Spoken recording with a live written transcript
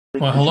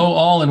Well, hello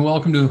all, and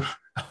welcome to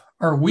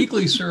our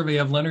weekly survey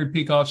of Leonard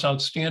Peikoff's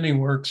outstanding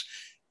works.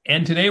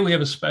 And today we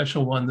have a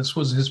special one. This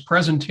was his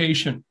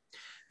presentation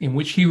in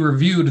which he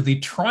reviewed the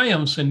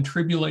triumphs and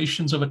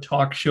tribulations of a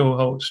talk show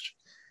host.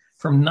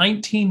 From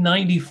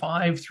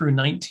 1995 through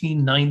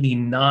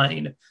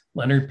 1999,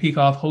 Leonard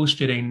Peikoff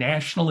hosted a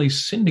nationally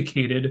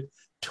syndicated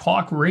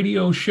talk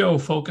radio show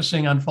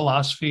focusing on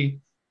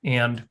philosophy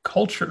and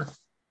culture.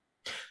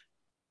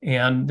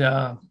 And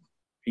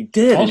he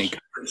did, also, and he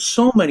covered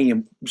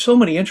so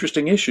many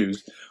interesting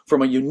issues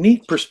from a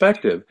unique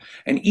perspective.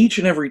 And each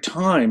and every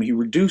time he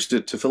reduced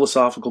it to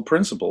philosophical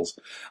principles.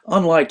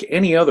 Unlike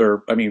any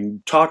other,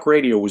 talk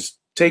radio was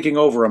taking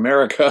over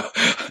America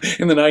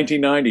in the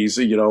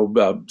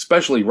 1990s,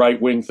 especially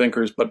right-wing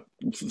thinkers, but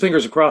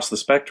thinkers across the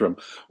spectrum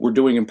were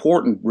doing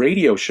important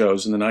radio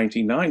shows in the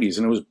 1990s,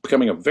 and it was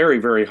becoming a very,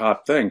 very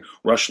hot thing.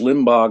 Rush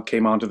Limbaugh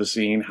came onto the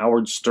scene.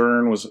 Howard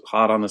Stern was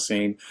hot on the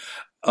scene.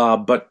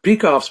 But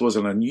Peikoff's was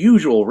an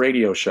unusual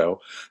radio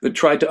show that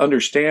tried to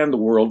understand the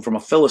world from a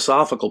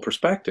philosophical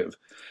perspective.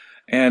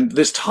 And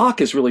this talk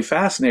is really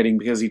fascinating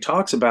because he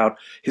talks about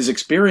his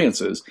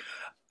experiences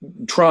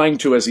trying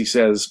to, as he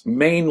says,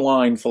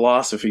 mainline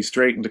philosophy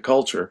straight into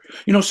culture.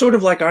 Sort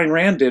of like Ayn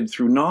Rand did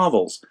through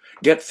novels,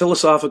 get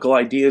philosophical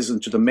ideas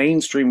into the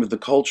mainstream of the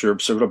culture,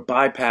 sort of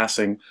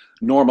bypassing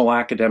normal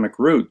academic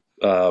route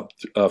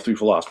through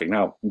philosophy.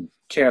 Now,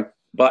 can't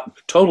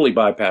totally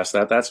bypass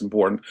that. That's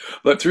important.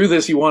 But through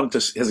this, he wanted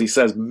to, as he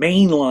says,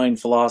 mainline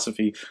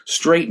philosophy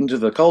straight into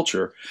the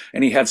culture.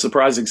 And he had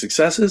surprising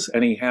successes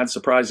and he had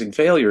surprising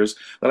failures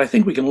that I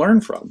think we can learn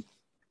from.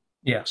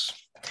 yes.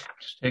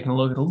 Just taking a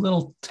look at a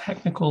little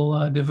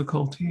technical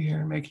difficulty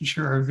here, making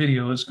sure our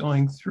video is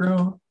going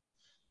through.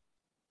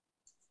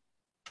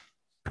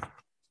 In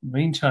the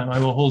meantime, I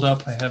will hold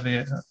up. I have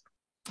a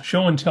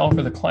show and tell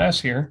for the class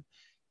here.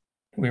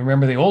 We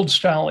remember the old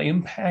style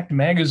Impact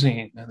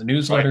magazine and the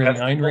newsletter of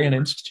the Ayn Rand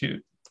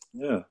Institute.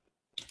 Yeah.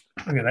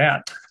 Look at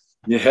that.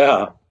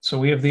 Yeah. So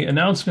we have the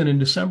announcement in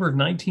December of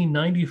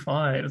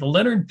 1995. The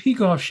Leonard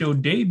Peikoff Show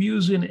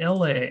debuts in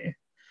L.A.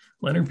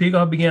 Leonard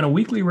Peikoff began a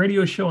weekly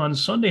radio show on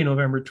Sunday,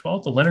 November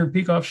 12th. The Leonard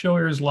Peikoff Show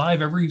airs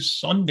live every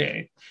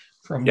Sunday.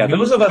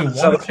 Those of us in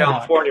Southern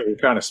California were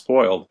kind of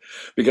spoiled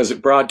because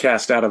it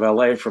broadcast out of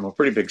LA from a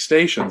pretty big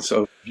station.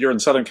 So if you're in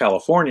Southern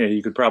California,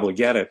 you could probably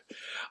get it.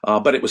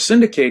 But it was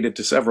syndicated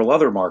to several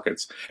other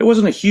markets. It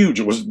wasn't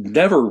it was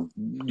never,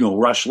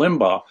 Rush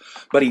Limbaugh,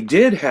 but he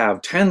did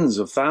have tens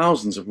of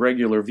thousands of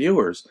regular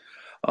viewers.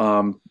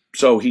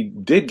 So he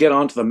did get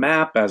onto the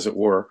map, as it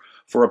were,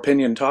 for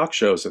opinion talk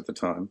shows at the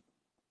time.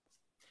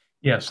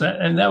 Yes,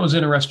 that was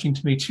interesting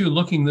to me too,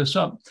 looking this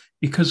up,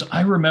 because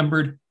I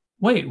remembered,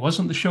 wait,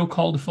 wasn't the show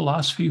called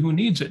Philosophy Who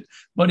Needs It?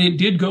 But it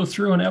did go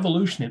through an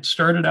evolution. It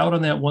started out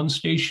on that one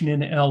station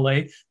in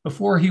LA.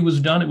 Before he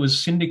was done, it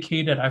was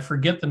syndicated. I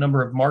forget the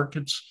number of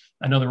markets.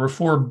 I know there were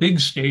 4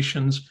 big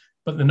stations,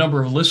 but the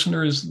number of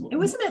listeners.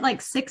 Wasn't it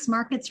like 6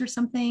 markets or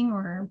something,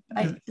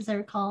 as I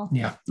recall?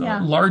 Yeah.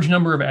 A large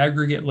number of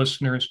aggregate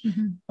listeners.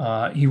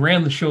 Mm-hmm. He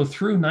ran the show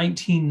through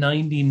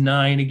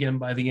 1999. Again,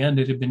 by the end,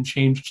 it had been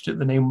changed to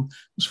the name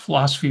was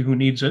Philosophy Who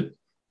Needs It.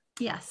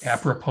 Yes.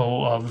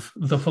 Apropos of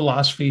the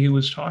philosophy he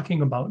was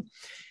talking about.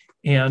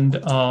 And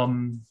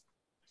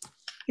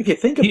if you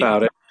think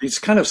about it, it's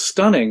kind of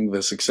stunning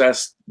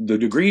the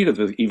degree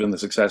to even the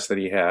success that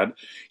he had.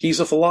 He's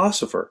a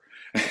philosopher.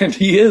 And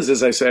he is,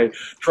 as I say,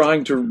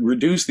 trying to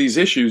reduce these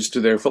issues to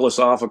their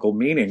philosophical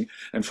meaning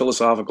and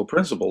philosophical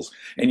principles.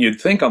 And you'd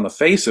think on the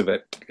face of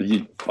it,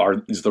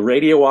 is the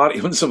radio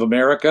audience of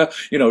America,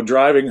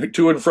 driving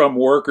to and from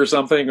work or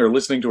something, or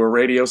listening to a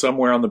radio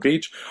somewhere on the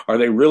beach, are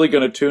they really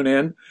going to tune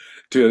in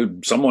to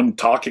someone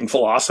talking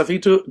philosophy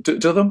to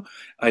them?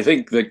 I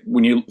think that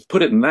when you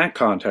put it in that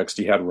context,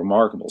 he had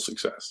remarkable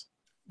success.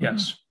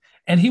 Yes.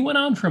 And he went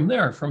on from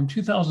there. From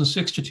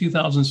 2006 to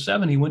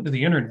 2007, he went to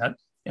the internet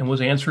and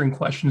was answering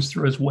questions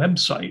through his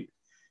website.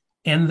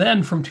 And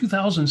then from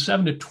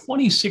 2007 to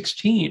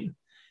 2016,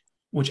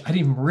 which I didn't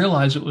even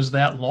realize it was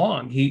that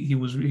long, he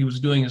was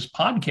doing his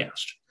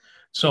podcast.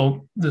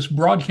 So this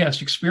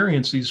broadcast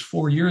experience, these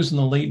 4 years in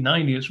the late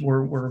 90s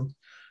were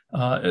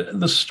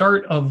the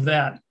start of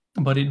that,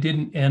 but it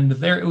didn't end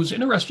there. It was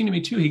interesting to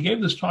me too. He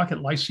gave this talk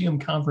at Lyceum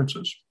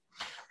conferences.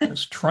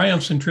 It's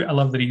triumphs and I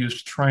love that he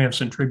used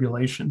triumphs and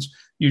tribulations.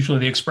 Usually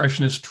the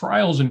expression is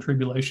trials and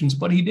tribulations,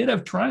 but he did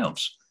have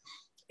triumphs.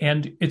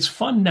 And it's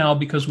fun now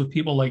because with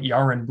people like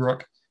Yaron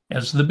Brook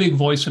as the big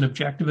voice in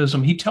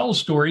objectivism, he tells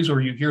stories, or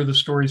you hear the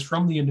stories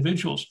from the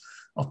individuals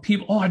of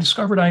people. Oh, I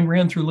discovered Ayn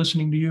Rand through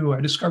listening to you. I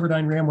discovered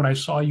Ayn Rand when I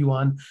saw you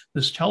on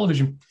this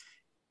television.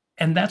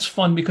 And that's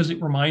fun because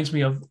it reminds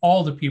me of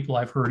all the people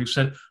I've heard who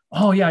said,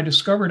 oh yeah, I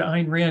discovered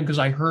Ayn Rand because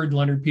I heard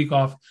Leonard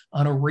Peikoff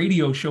on a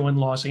radio show in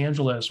Los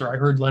Angeles, or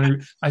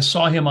I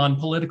saw him on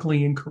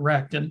Politically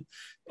Incorrect. And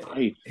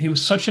he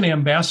was such an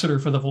ambassador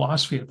for the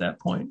philosophy at that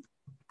point.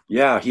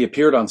 Yeah, he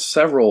appeared on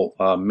several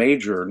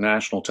major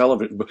national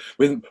television.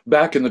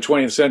 Back in the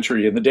 20th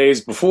century, in the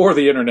days before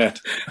the internet,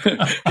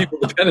 people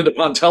depended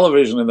upon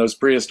television in those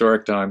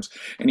prehistoric times,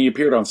 and he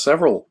appeared on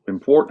several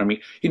important. I mean,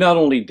 he not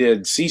only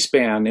did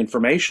C-SPAN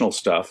informational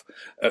stuff,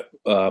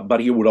 but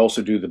he would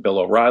also do the Bill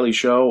O'Reilly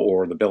Show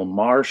or the Bill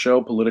Maher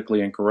Show,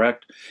 Politically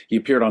Incorrect. He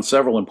appeared on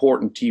several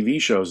important TV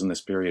shows in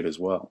this period as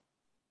well.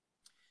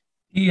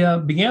 He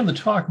began the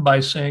talk by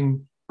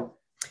saying,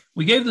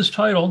 "We gave this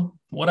title,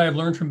 What I've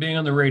Learned from Being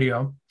on the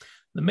Radio.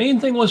 The main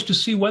thing was to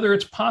see whether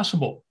it's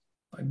possible,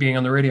 by being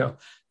on the radio,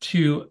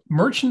 to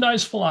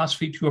merchandise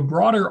philosophy to a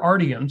broader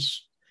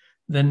audience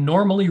than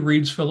normally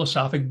reads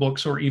philosophic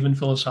books or even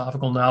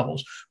philosophical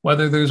novels,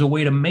 whether there's a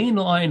way to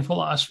mainline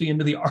philosophy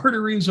into the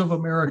arteries of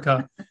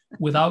America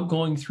without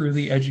going through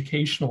the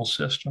educational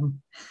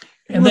system."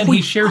 And then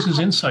he shares his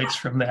insights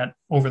from that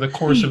over the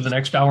course of the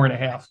next hour and a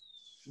half.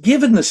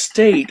 Given the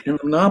state and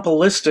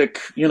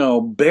monopolistic,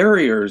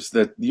 barriers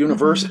that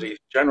universities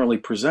generally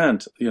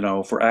present,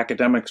 for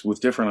academics with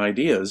different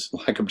ideas,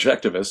 like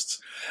objectivists,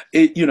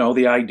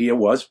 the idea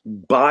was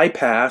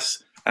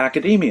bypass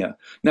academia.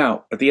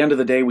 Now, at the end of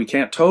the day, we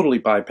can't totally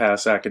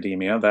bypass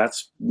academia.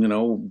 That's,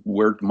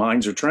 where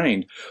minds are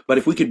trained. But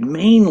if we could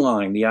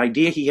mainline, the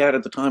idea he had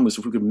at the time was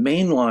if we could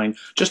mainline,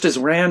 just as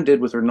Rand did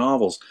with her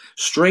novels,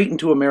 straight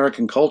into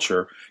American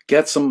culture,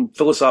 get some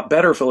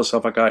better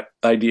philosophical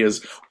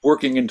ideas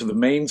working into the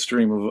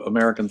mainstream of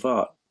American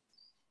thought.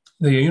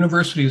 The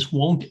universities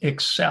won't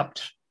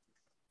accept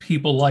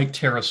people like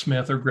Tara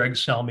Smith or Greg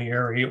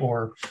Salmieri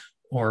or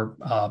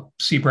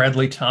C.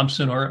 Bradley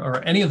Thompson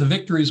or any of the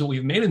victories that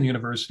we've made in the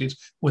universities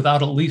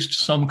without at least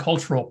some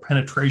cultural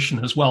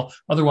penetration as well.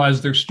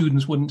 Otherwise, their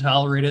students wouldn't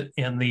tolerate it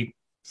and the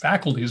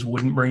faculties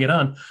wouldn't bring it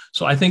on.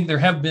 So I think there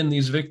have been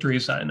these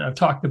victories, and I've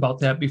talked about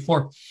that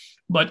before.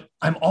 But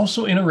I'm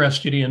also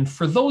interested in,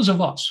 for those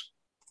of us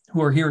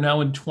who are here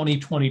now in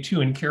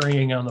 2022 and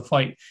carrying on the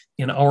fight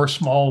in our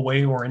small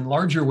way or in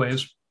larger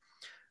ways,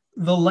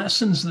 the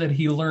lessons that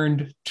he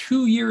learned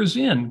 2 years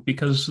in,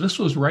 because this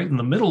was right in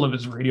the middle of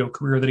his radio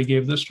career that he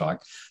gave this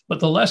talk, but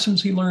the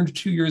lessons he learned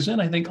 2 years in,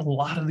 I think a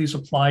lot of these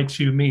apply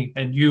to me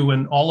and you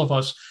and all of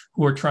us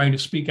who are trying to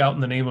speak out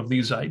in the name of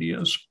these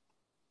ideas.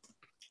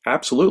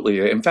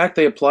 Absolutely. In fact,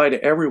 they apply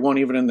to everyone,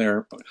 even in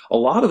a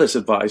lot of this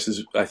advice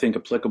is, I think,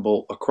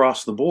 applicable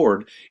across the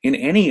board in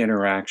any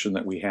interaction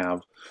that we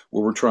have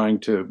where we're trying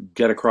to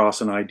get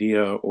across an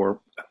idea or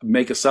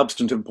make a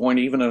substantive point,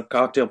 even in a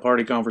cocktail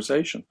party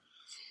conversation.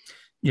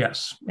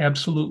 Yes,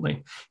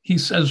 absolutely. He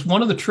says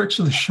one of the tricks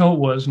of the show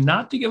was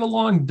not to give a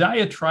long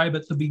diatribe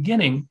at the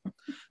beginning,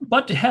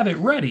 but to have it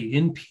ready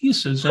in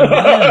pieces. And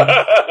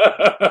then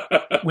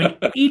when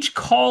each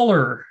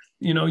caller,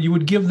 you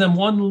would give them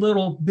one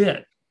little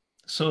bit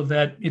so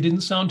that it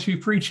didn't sound too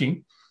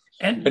preachy.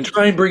 And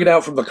try and bring it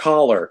out from the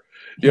caller.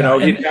 He'd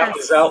have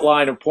his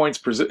outline of points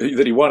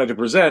that he wanted to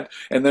present,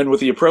 and then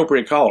with the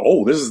appropriate caller,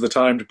 this is the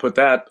time to put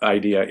that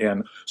idea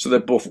in, so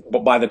that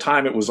by the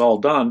time it was all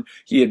done,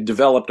 he had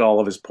developed all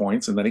of his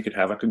points, and then he could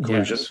have a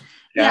conclusion.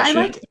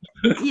 Yes.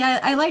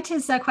 I liked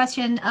his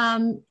question.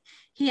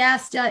 He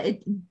asked,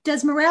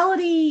 does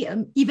morality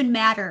even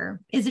matter?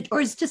 Is it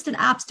just an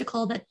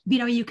obstacle that,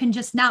 you can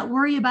just not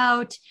worry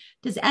about?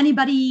 Does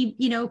anybody,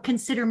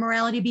 consider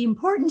morality be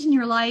important in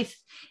your life?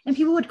 And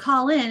people would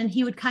call in and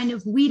he would kind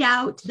of weed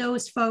out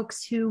those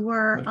folks who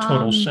were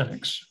total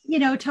cynics,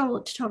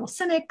 total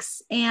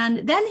cynics.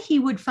 And then he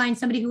would find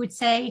somebody who would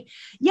say,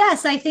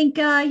 yes, I think,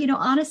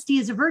 honesty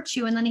is a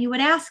virtue. And then he would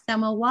ask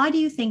them, well, why do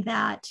you think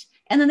that?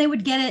 And then they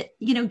would get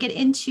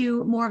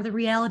into more of the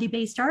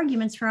reality-based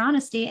arguments for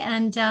honesty,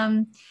 and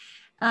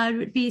it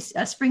would be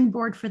a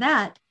springboard for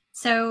that.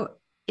 So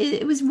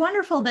it was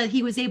wonderful that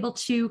he was able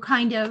to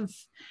kind of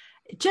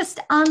just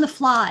on the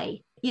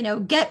fly,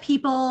 get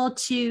people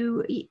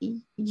to,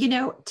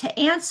 to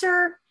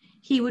answer.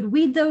 He would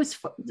weed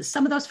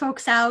some of those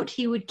folks out.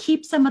 He would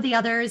keep some of the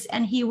others,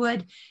 and he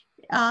would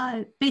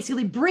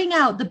basically bring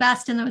out the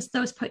best in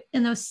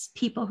those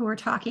people who were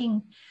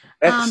talking.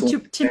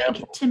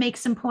 To make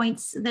some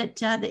points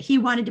that he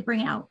wanted to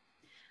bring out.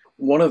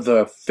 One of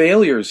the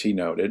failures he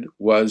noted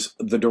was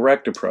the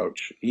direct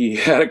approach. He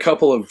had a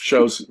couple of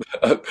shows,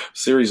 a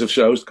series of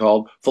shows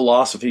called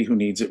Philosophy Who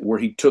Needs It, where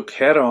he took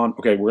head on,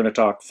 okay, we're going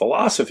to talk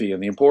philosophy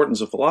and the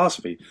importance of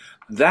philosophy.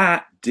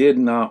 That did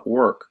not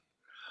work.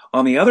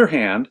 On the other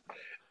hand,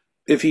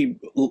 why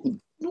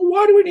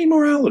do we need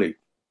morality?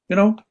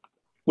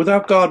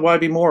 Without God, why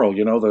be moral?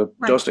 The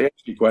right.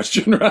 Dostoevsky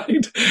question,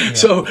 right? Yeah.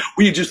 So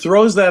he just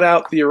throws that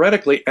out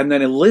theoretically and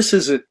then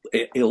elicits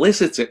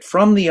it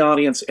from the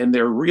audience and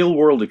their real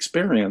world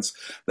experience.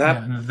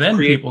 Then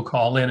people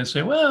call in and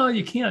say, well,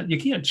 you can't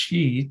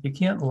cheat. You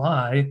can't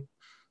lie.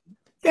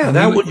 Yeah, and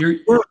that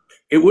wouldn't work.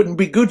 It wouldn't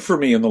be good for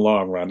me in the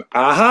long run.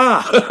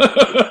 Aha!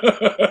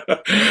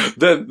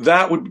 Then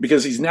that would,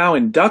 because he's now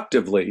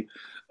inductively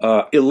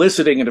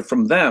eliciting it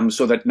from them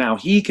so that now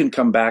he can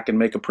come back and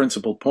make a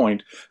principled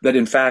point that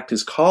in fact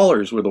his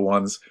callers were the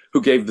ones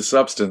who gave the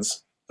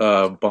substance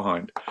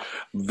behind,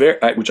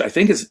 which I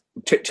think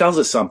tells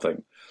us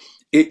something.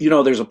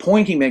 there's a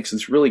point he makes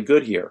that's really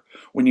good here.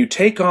 When you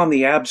take on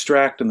the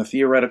abstract and the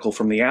theoretical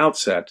from the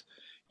outset,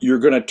 you're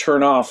going to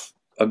turn off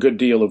a good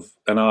deal of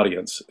an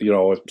audience,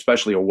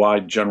 especially a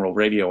wide general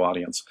radio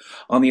audience.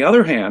 On the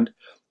other hand,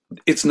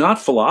 it's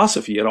not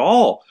philosophy at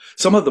all.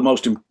 Some of the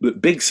most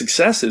big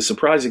successes,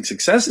 surprising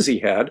successes he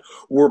had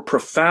were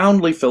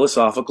profoundly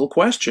philosophical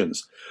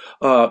questions,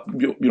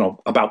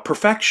 about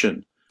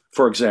perfection,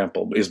 for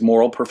example. Is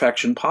moral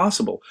perfection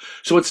possible?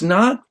 So it's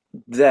not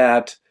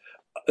that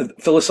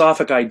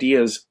philosophic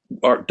ideas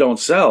don't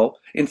sell.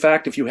 In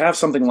fact, if you have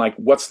something like,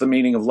 what's the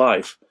meaning of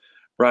life,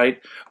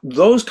 right?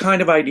 Those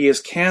kind of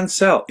ideas can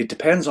sell. It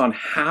depends on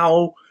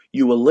how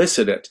you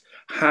elicit it,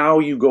 how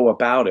you go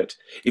about it.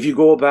 If you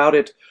go about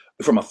it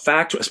from a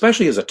fact,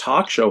 especially as a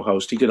talk show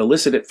host, he could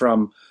elicit it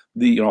from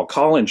the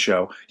call-in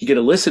show. He could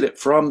elicit it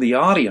from the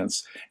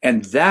audience,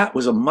 and that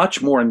was a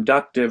much more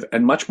inductive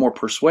and much more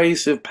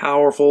persuasive,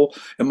 powerful,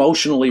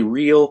 emotionally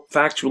real,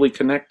 factually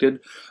connected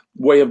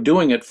way of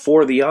doing it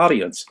for the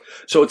audience.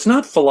 So it's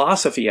not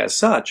philosophy as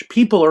such.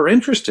 People are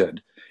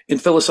interested in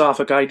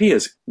philosophic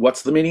ideas.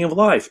 What's the meaning of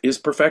life? Is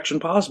perfection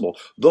possible?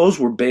 Those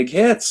were big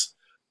hits.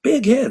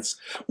 Big hits.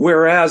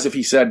 Whereas if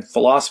he said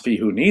philosophy,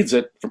 who needs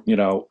it,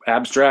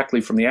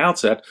 abstractly from the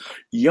outset,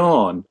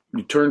 yawn,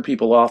 you turn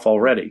people off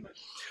already.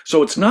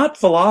 So it's not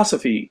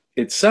philosophy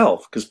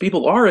itself, because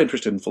people are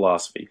interested in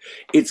philosophy.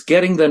 It's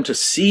getting them to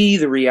see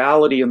the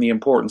reality and the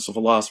importance of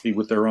philosophy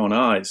with their own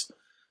eyes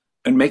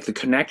and make the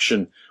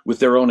connection with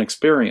their own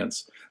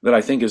experience that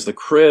I think is the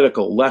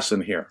critical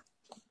lesson here.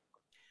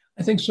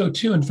 I think so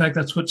too. In fact,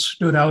 that's what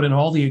stood out in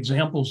all the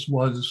examples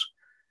was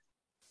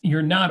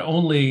you're not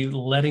only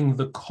letting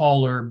the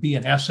caller be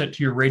an asset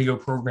to your radio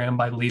program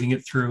by leading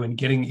it through and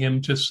getting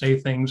him to say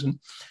things,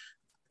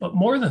 but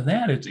more than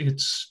that,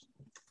 it's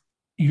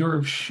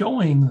you're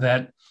showing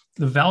that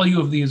the value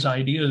of these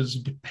ideas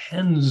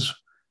depends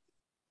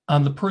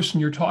on the person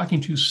you're talking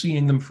to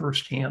seeing them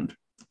firsthand.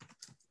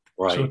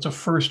 Right. So it's a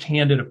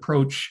first-handed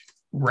approach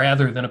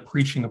rather than a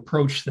preaching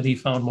approach that he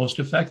found most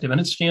effective. And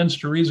it stands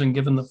to reason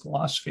given the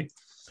philosophy.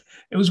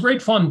 It was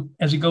great fun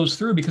as he goes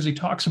through because he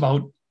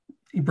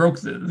broke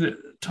the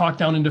talk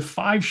down into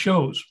 5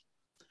 shows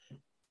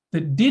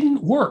that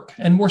didn't work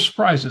and were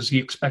surprises. He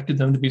expected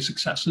them to be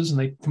successes and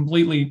they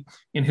completely,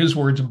 in his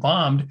words,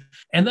 bombed.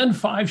 And then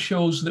 5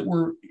 shows that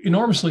were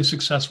enormously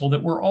successful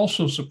that were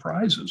also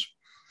surprises.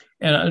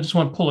 And I just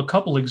want to pull a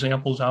couple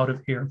examples out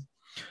of here.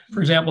 For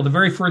example, the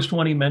very first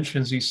one he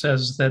mentions, he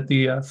says that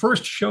the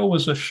first show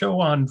was a show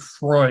on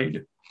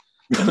Freud.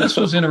 And this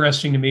was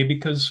interesting to me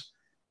because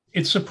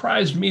it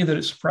surprised me that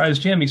it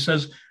surprised him. He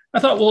says, I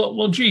thought,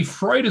 well, gee,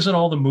 Freud is in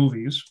all the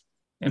movies.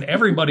 And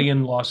everybody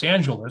in Los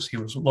Angeles, he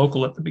was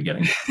local at the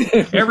beginning,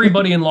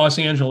 everybody in Los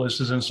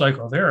Angeles is in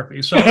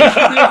psychotherapy. So it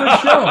should be a good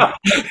show.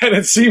 And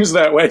it seems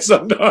that way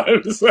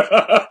sometimes.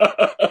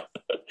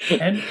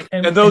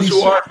 And those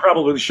who are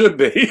probably should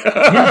be.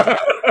 Yeah.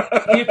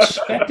 He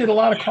expected a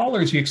lot of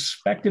callers. He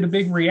expected a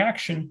big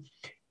reaction.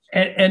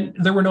 And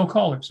there were no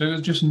callers. There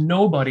was just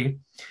nobody.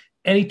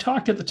 And he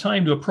talked at the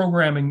time to a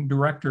programming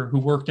director who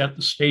worked at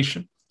the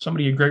station,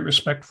 somebody he had great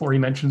respect for. He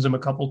mentions him a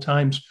couple of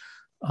times,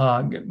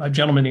 a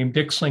gentleman named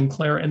Dick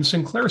Sinclair. And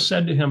Sinclair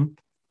said to him,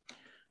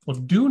 well,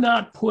 do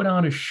not put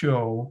on a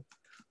show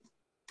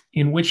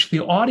in which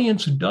the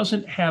audience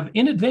doesn't have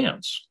in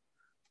advance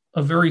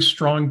a very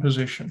strong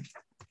position.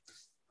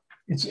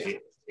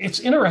 It's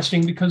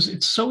interesting because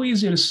it's so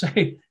easy to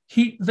say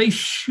they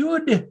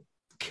should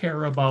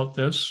care about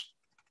this,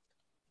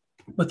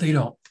 but they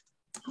don't.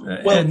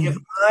 Well, if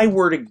I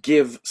were to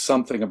give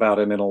something about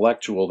an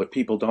intellectual that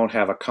people don't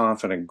have a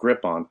confident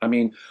grip on, I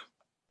mean,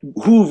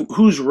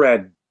 who's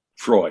read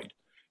Freud?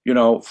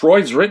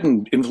 Freud's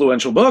written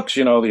influential books,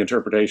 The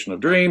Interpretation of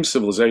Dreams,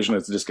 Civilization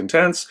and Its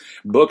Discontents,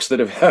 books that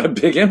have had a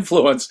big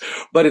influence,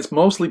 but it's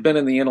mostly been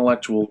in the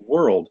intellectual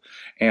world.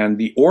 And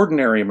the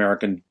ordinary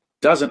American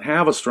doesn't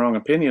have a strong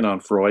opinion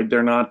on Freud.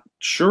 They're not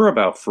sure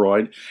about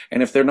Freud.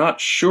 And if they're not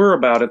sure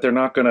about it, they're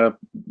not going to,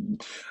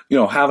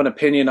 have an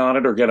opinion on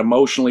it or get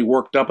emotionally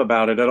worked up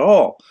about it at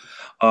all.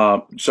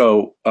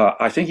 So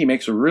I think he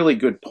makes a really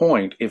good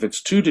point. If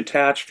it's too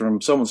detached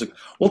from someone's,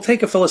 we'll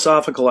take a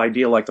philosophical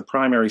idea like the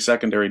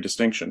primary-secondary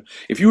distinction.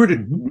 If you were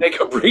to make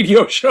a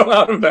radio show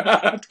out of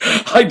that,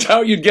 I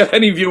doubt you'd get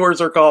any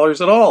viewers or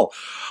callers at all.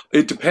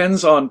 It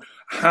depends on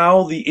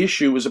how the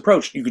issue is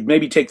approached. You could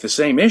maybe take the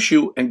same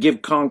issue and give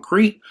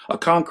a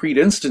concrete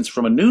instance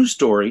from a news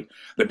story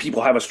that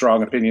people have a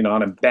strong opinion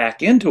on and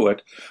back into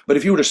it. But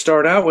if you were to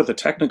start out with a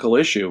technical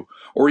issue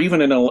or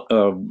even an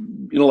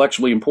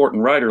intellectually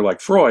important writer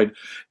like Freud,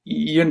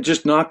 you're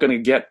just not going to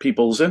get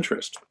people's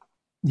interest.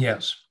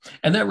 Yes.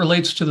 And that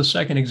relates to the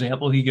second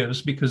example he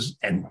gives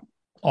and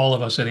all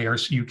of us at ARC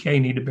UK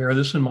need to bear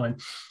this in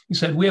mind. He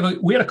said, we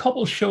had a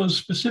couple of shows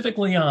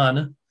specifically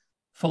on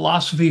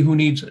philosophy, who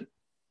needs it?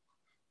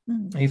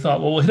 And he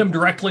thought, well, we'll hit him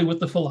directly with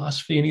the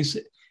philosophy.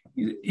 And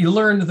he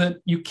learned that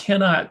you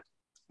cannot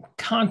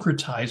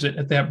concretize it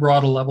at that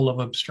broad a level of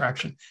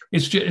abstraction.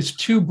 It's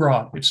too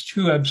broad. It's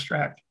too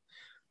abstract.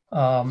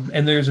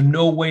 And there's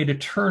no way to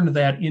turn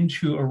that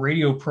into a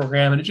radio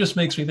program. And it just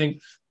makes me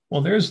think,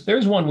 well,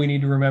 there's one we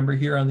need to remember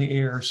here on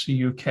the ARC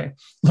UK.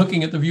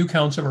 Looking at the view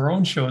counts of our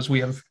own shows,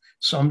 we have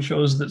some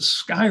shows that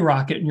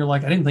skyrocket, and you're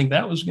like, I didn't think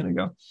that was going to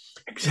go.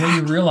 Exactly. And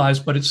then you realize,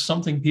 but it's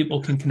something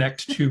people can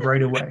connect to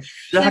right away.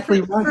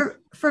 Exactly right.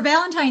 For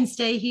Valentine's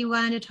Day, he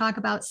wanted to talk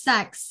about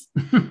sex.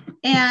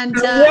 And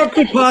what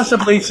could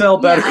possibly sell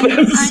better? I know,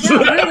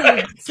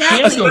 really. Exactly.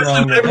 Can't go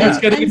wrong with Everyone's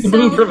that. getting in the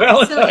mood for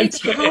Valentine's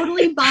Day.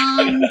 Totally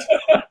bombed.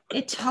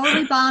 It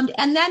totally bombed.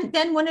 And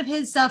then one of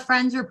his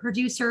friends or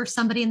producer,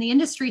 somebody in the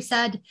industry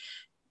said,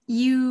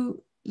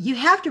 you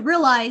have to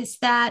realize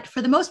that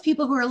for the most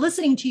people who are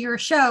listening to your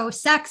show,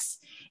 sex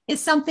is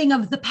something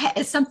of the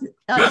past.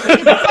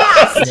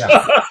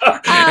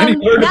 And he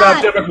learned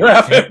about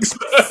demographics.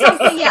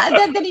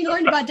 Then he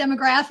learned about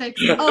demographics.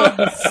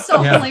 Oh,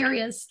 so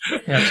hilarious.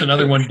 Yeah, it's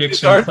another one Dick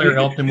Sinclair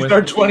helped him with.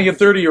 Our 20 and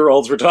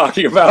 30-year-olds we're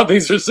talking about.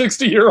 These are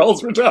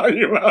 60-year-olds we're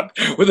talking about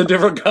with a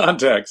different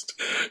context.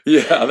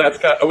 Yeah,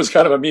 it was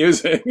kind of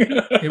amusing.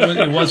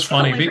 It was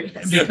funny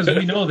because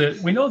we know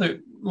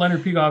that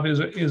Leonard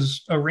Peikoff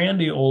is a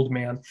randy old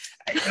man.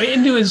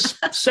 Into his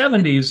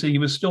 70s, he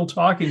was still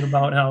talking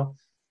about how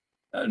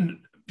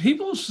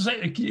people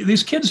say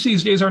these kids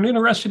these days aren't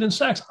interested in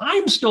sex.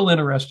 I'm still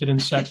interested in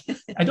sex.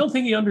 I don't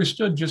think he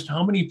understood just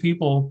how many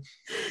people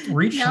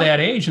reach that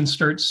age and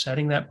start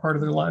setting that part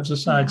of their lives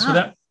aside. Yeah.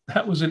 So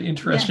that was an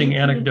interesting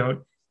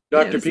anecdote.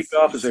 Dr.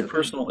 Peikoff is a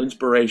personal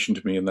inspiration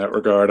to me in that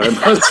regard, I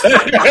must say.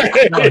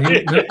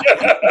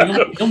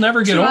 He'll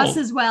never get old. Us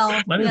as well.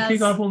 Leonard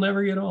Peikoff will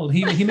never get old.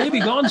 He may be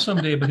gone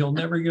someday, but he'll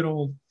never get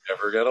old.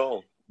 Never get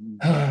old.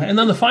 And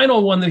then the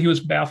final one that he was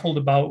baffled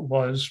about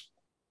was,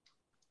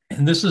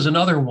 and this is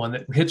another one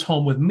that hits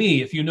home with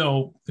me, if you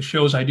know the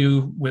shows I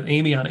do with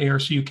Amy on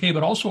ARC UK,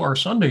 but also our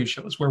Sunday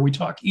shows where we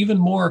talk even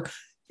more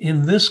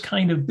in this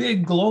kind of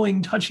big,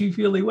 glowing,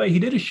 touchy-feely way. He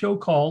did a show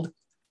called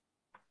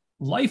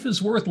Life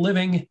is Worth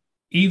Living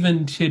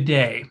Even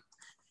Today.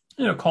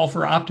 Call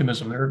for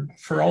optimism.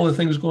 For all the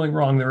things going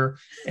wrong,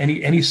 and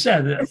he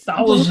said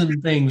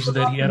 1,000 things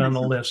that he had on the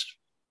list.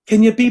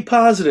 Can you be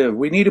positive?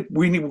 Can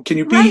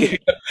you be,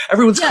 right.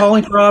 Everyone's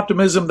calling for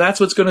optimism. That's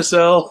what's going to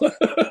sell.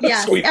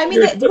 Yes.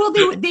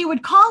 They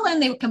would call in,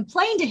 they would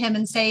complain to him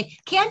and say,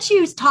 can't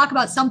you talk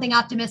about something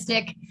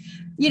optimistic?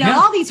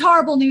 All these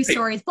horrible news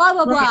stories, blah,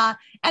 blah, blah.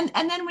 And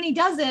then when he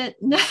does it,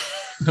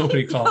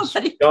 nobody calls.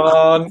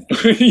 Yawn.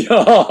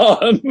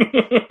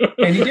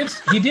 And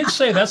he did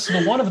say that's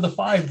the one of the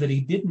 5 that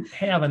he didn't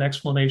have an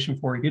explanation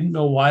for. He didn't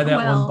know why that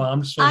one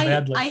bombed so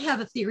badly. I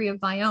have a theory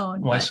of my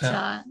own. Why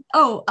that?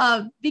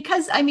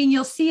 Because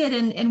you'll see it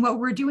in what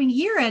we're doing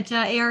here at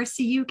ARC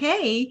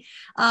UK,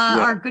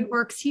 our good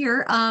works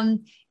here.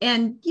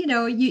 And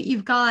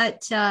you've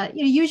got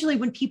usually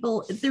when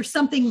people, there's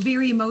something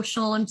very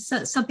emotional and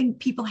something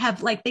people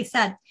have, like they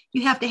said,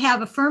 you have to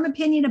have a firm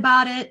opinion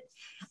about it.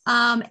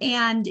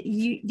 And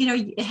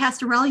it has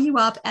to rally you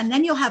up, and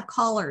then you'll have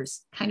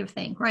callers kind of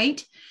thing.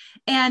 Right.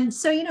 And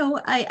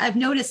so, I've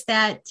noticed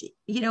that,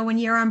 when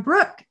Yaron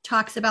Brook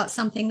talks about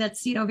something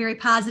that's, very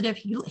positive,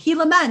 he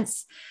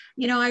laments,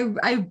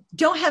 I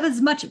don't have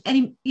as much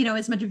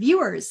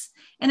viewers.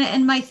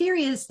 And my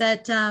theory is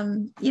that,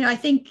 I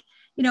think,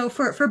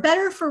 for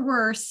better or for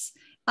worse,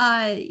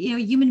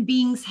 human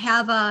beings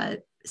have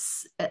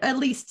at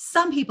least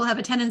some people have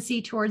a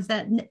tendency towards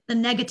the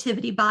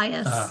negativity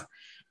bias.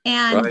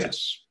 And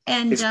it's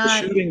the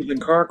shootings and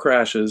car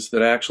crashes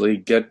that actually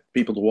get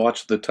people to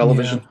watch the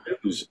television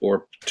news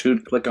or to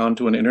click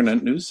onto an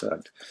internet news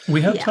site.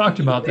 We have talked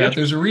about that.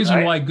 There's a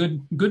reason why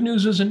good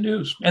news isn't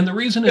news, and the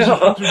reason is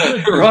good.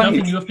 There's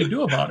nothing you have to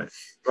do about it.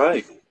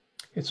 Right.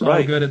 It's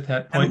all good at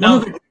that point. And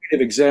another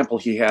example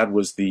he had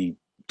was the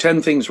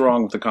 10 things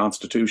wrong with the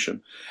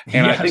Constitution.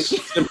 And I think the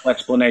simple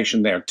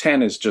explanation there,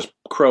 10 is just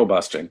crow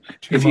busting.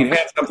 If you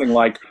had something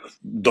like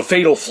the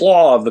fatal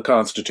flaw of the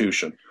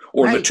Constitution,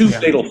 or the 2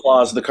 fatal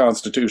flaws of the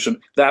Constitution,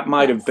 that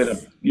might have been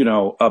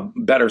a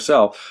better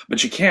sell.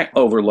 But you can't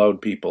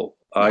overload people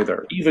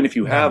either, even if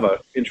you have an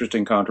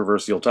interesting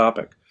controversial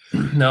topic.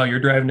 No, you're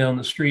driving down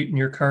the street in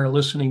your car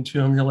listening to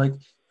him. You're like,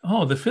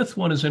 oh, the 5th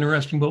one is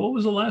interesting, but what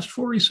was the last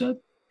 4 he said?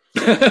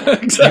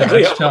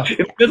 Exactly.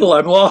 In the middle,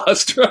 I'm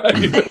lost,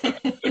 right?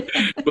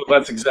 But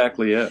that's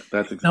exactly it.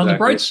 Now, the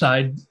bright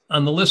side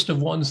on the list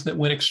of ones that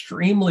went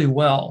extremely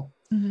well,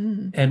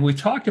 and we've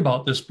talked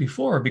about this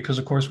before because,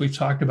 of course, we've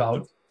talked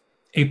about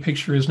A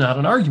Picture Is Not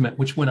an Argument,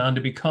 which went on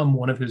to become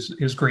one of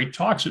his great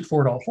talks at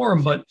Ford Hall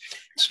Forum, but it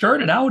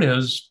started out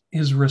as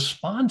his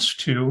response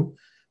to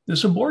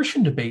this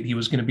abortion debate he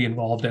was going to be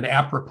involved in,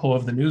 apropos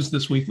of the news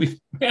this week. We've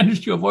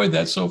managed to avoid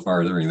that so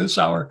far during this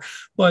hour,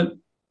 but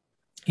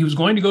he was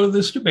going to go to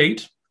this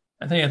debate.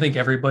 I think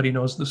everybody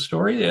knows the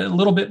story. A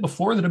little bit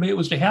before the debate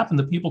was to happen,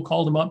 the people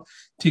called him up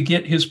to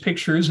get his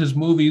pictures, his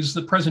movies,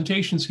 the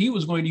presentations he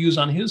was going to use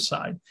on his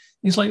side.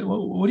 He's like,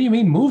 well, what do you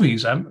mean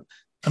movies?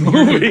 I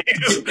mean,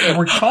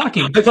 we're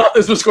talking. I thought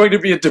this was going to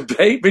be a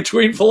debate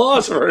between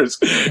philosophers.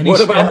 What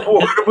about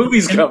where do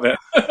movies come in?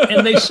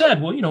 And they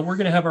said, well, we're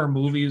going to have our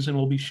movies, and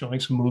we'll be showing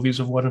some movies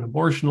of what an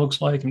abortion looks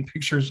like and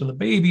pictures of the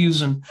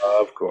babies. And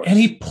of course. And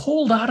he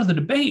pulled out of the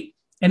debate,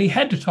 and he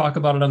had to talk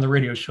about it on the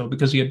radio show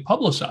because he had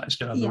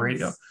publicized it on the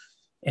radio.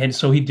 And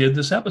so he did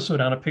this episode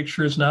on A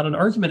Picture Is Not an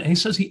Argument. And he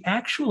says he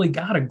actually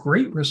got a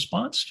great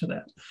response to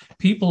that.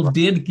 People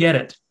did get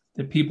it,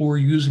 that people were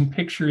using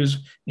pictures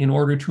in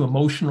order to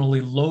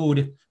emotionally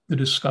load the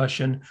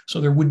discussion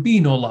so there would be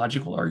no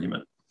logical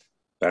argument.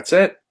 That's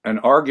it. An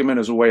argument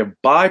is a way of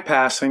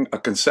bypassing a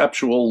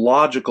conceptual,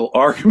 logical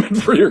argument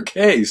for your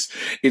case.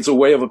 It's a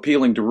way of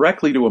appealing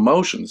directly to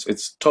emotions.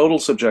 It's total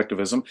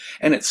subjectivism.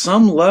 And at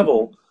some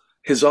level,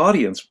 his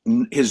audience,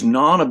 his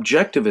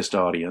non-objectivist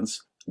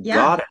audience,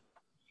 got it.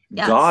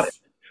 Yes. Got it.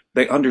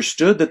 They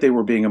understood that they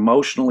were being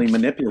emotionally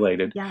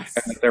manipulated, and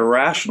that their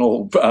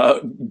rational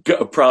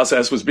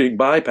process was being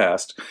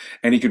bypassed,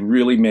 and he could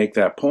really make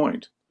that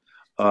point.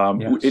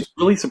 It's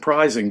really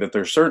surprising that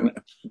there's certain,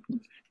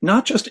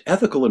 not just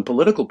ethical and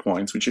political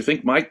points, which you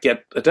think might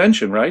get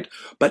attention, right?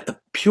 But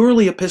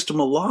purely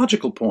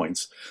epistemological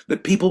points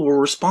that people were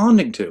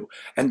responding to.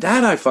 And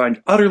that I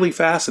find utterly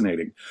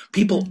fascinating.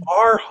 People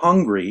are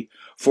hungry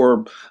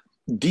for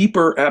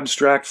deeper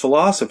abstract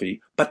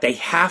philosophy, but they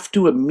have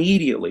to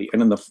immediately,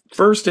 and in the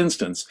first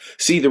instance,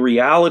 see the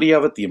reality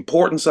of it, the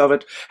importance of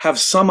it, have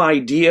some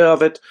idea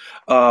of it,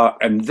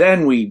 and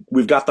then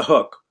we've got the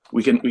hook.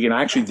 We can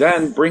actually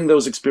then bring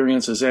those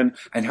experiences in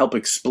and help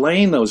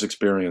explain those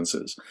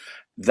experiences.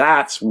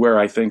 That's where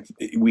I think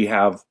we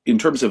have, in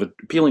terms of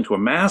appealing to a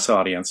mass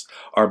audience,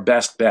 our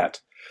best bet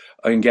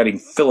in getting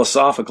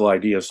philosophical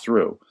ideas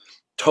through.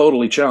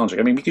 Totally challenging.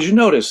 I mean, because you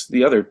notice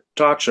the other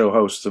talk show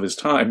hosts of his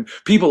time,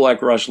 people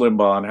like Rush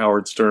Limbaugh and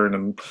Howard Stern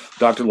and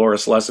Dr. Laura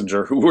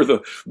Schlesinger, who were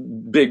the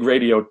big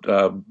radio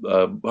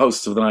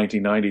hosts of the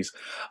 1990s,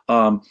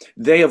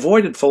 they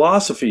avoided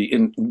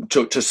philosophy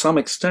to some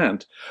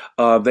extent.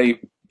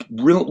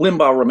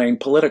 Limbaugh remained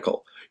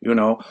political.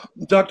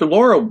 Dr.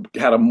 Laura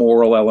had a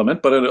moral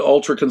element, but an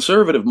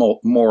ultra-conservative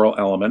moral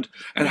element.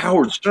 And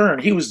Howard Stern,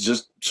 he was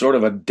just sort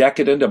of a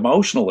decadent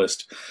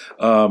emotionalist,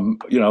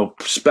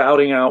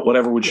 spouting out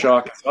whatever would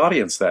shock his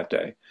audience that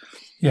day.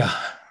 Yeah.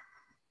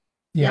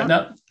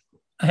 Now,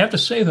 I have to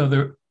say,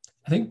 though,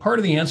 I think part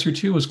of the answer,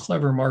 too, was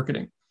clever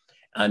marketing.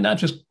 Not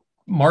just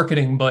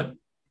marketing, but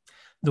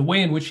the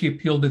way in which he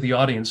appealed to the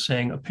audience,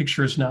 saying a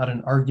picture is not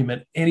an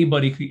argument.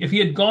 Anybody could, if he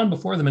had gone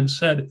before them and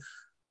said,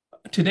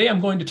 today I'm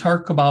going to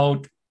talk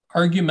about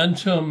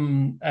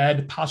argumentum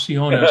ad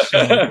passionis,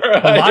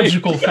 the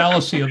logical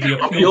fallacy of the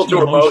appeal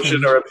to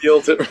emotion, or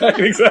appeal to, right,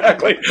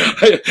 exactly.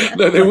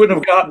 They wouldn't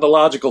have gotten the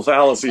logical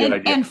fallacy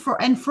idea.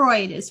 And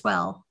Freud as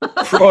well.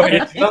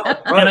 Freud, right.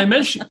 And I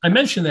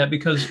mentioned that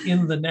because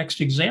in the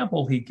next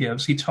example he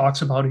gives, he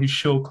talks about his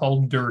show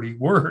called Dirty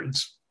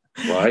Words.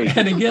 Right.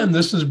 And again,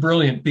 this is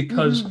brilliant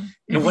because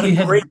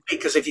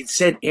if he'd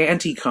said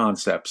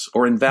anti-concepts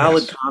or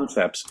invalid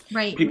concepts,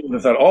 right, people would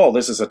have thought, oh,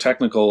 this is a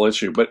technical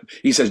issue. But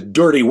he says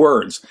dirty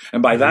words.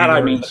 And by that,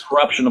 I mean the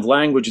corruption of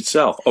language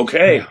itself.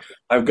 Okay,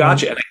 I've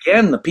got you. And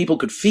again, the people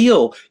could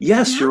feel,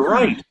 yes, you're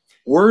right.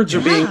 Words are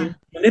being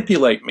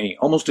manipulate me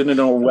almost in an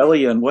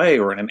Orwellian way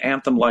or in an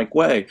anthem-like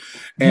way.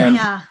 And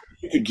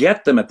you could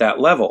get them at that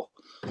level.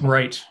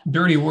 Right.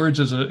 Dirty words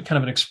is a kind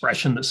of an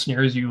expression that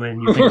snares you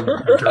and you think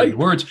of dirty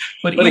words.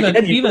 But even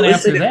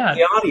after that,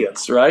 the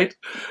audience, right?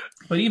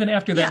 But even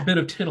after that bit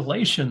of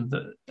titillation,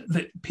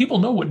 the people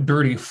know what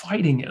dirty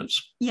fighting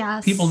is.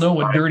 Yes. People know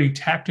what dirty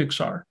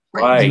tactics are.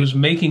 Right. He was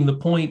making the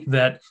point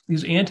that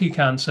these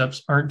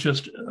anti-concepts aren't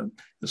just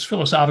this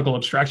philosophical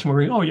abstraction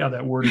where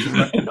that word is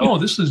right. No,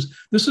 this is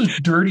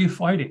dirty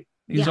fighting.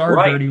 These are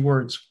dirty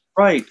words.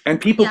 Right. And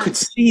people could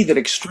see that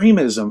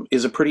extremism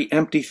is a pretty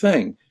empty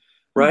thing.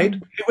 Right?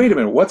 Hey, wait a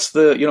minute. What's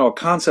the, a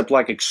concept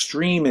like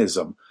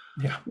extremism?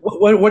 Yeah.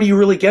 What are you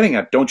really getting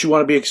at? Don't you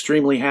want to be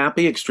extremely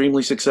happy,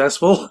 extremely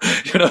successful?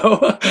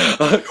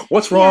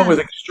 What's wrong with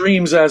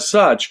extremes as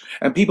such?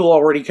 And people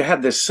already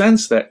had this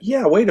sense that,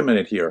 wait a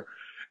minute here.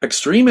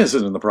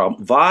 Extremism isn't the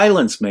problem.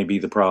 Violence may be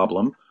the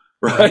problem.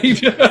 Right?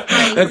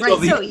 And so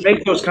they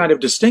make those kind of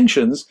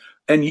distinctions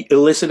and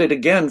elicit it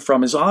again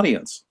from his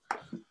audience.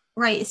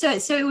 Right. So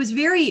it was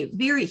very,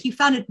 very, he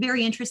found it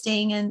very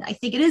interesting. And I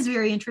think it is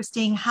very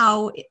interesting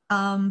how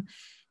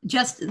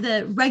just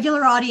the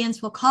regular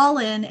audience will call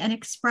in and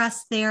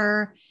express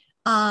their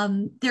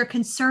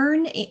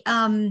concern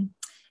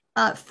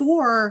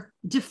for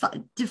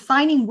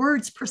defining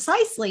words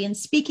precisely and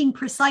speaking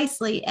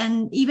precisely,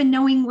 and even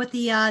knowing what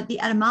the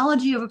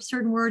etymology of a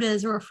certain word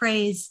is or a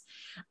phrase.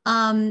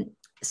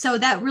 So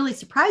that really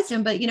surprised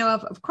him. But,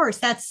 of course,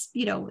 that's,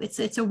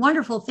 it's a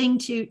wonderful thing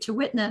to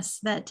witness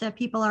that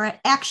people are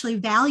actually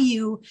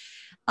value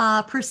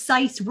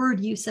precise word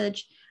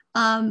usage.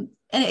 And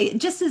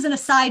just as an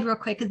aside real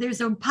quick,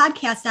 there's a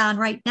podcast on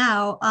right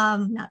now,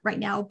 not right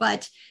now,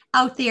 but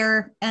out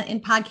there in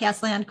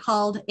podcast land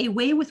called A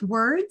Way with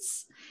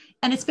Words.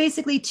 And it's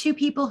basically two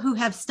people who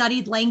have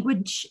studied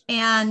language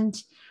and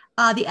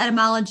the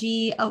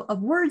etymology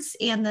of words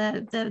and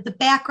the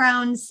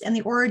backgrounds and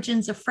the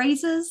origins of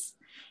phrases.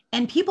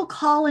 And people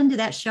call into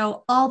that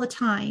show all the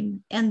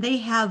time, and they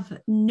have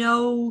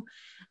no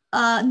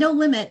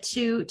limit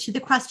to the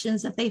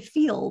questions that they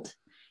field.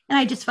 And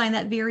I just find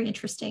that very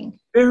interesting.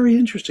 Very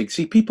interesting.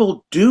 See,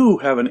 people do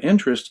have an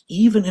interest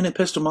even in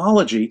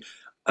epistemology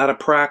at a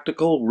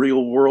practical,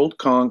 real world,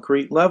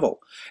 concrete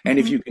level. And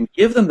if you can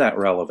give them that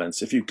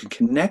relevance, if you can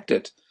connect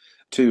it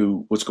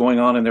to what's going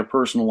on in their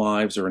personal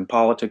lives or in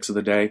politics of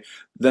the day,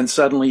 then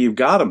suddenly you've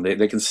got them.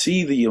 They can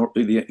see the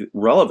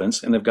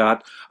relevance, and they've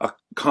got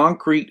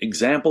concrete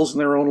examples in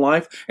their own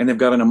life, and they've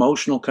got an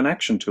emotional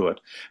connection to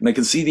it. And they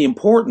can see the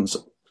importance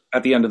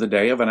at the end of the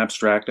day of an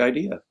abstract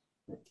idea,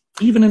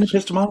 even in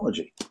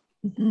epistemology.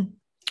 Mm-hmm.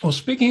 Well,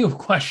 speaking of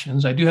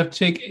questions, I do have to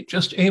take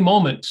just a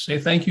moment to say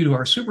thank you to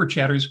our super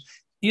chatters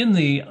in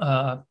the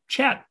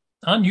chat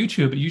on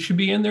YouTube. You should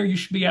be in there. You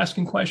should be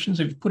asking questions.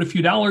 If you put a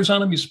few dollars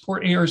on them, you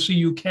support ARC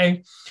UK,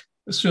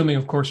 assuming,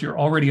 of course, you're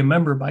already a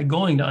member by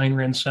going to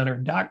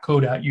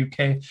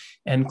AynRandCenter.co.uk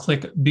and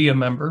click Be a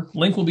Member.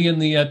 Link will be in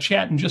the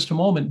chat in just a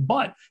moment.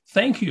 But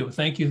thank you.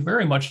 Thank you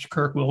very much to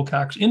Kirk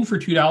Wilcox in for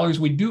 $2.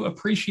 We do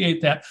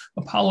appreciate that.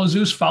 Apollo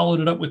Zeus followed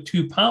it up with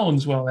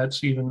 £2. Well,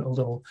 that's even a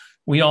little...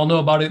 We all know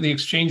about it, the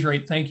exchange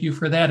rate. Thank you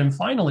for that. And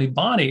finally,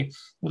 Bonnie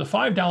with a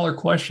 $5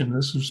 question.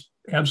 This is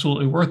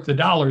absolutely worth the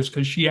dollars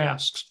because she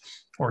asks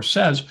or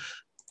says,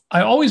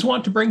 I always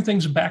want to bring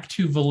things back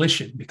to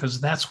volition because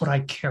that's what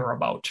I care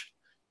about.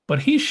 But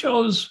he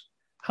shows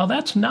how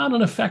that's not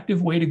an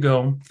effective way to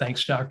go.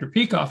 Thanks, Dr.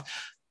 Peikoff.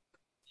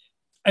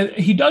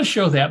 He does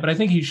show that, but I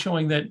think he's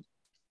showing that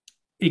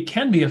it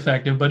can be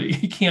effective, but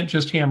he can't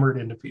just hammer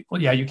it into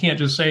people. Yeah, you can't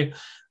just say,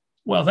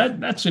 well,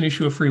 that's an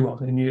issue of free will,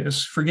 and you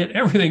just forget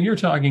everything you're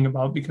talking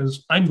about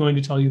because I'm going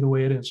to tell you the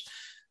way it is.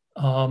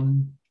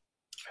 Again,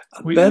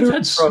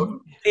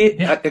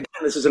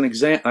 this is an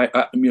example.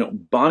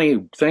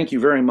 Bonnie, thank you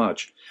very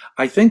much.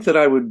 I think that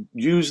I would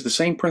use the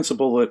same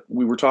principle that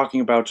we were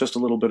talking about just a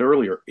little bit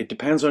earlier. It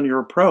depends on your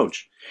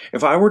approach.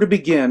 If I were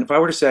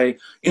to say,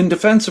 in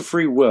defense of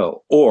free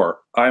will, or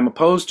I'm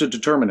opposed to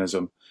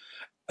determinism,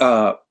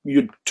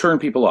 you'd turn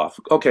people off.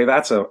 Okay,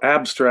 that's an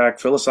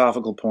abstract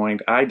philosophical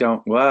point. I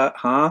don't, what,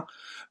 huh?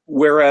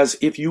 Whereas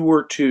if you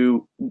were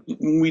to,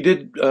 we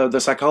did the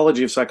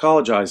psychology of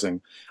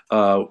psychologizing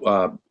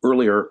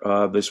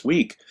earlier this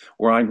week,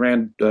 where Ayn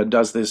Rand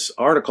does this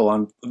article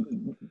on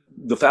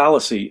the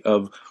fallacy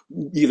of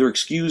either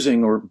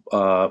excusing or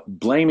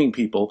blaming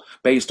people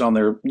based on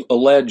their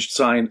alleged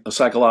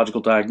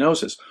psychological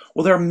diagnosis.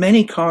 Well, there are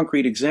many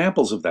concrete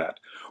examples of that,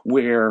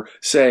 where,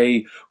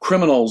 say,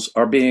 criminals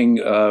are being,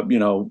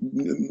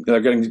 they're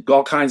getting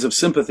all kinds of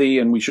sympathy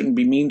and we shouldn't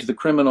be mean to the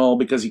criminal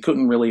because he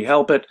couldn't really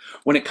help it.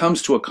 When it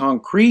comes to a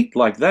concrete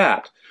like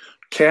that,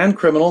 can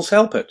criminals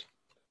help it?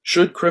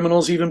 Should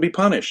criminals even be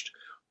punished?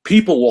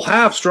 People will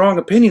have strong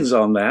opinions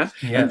on that,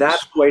 yes. And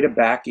that's the way to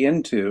back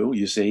into,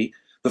 you see,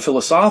 the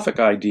philosophic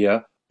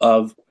idea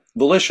of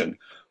volition.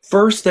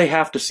 First, they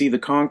have to see the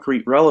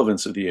concrete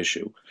relevance of the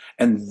issue,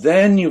 and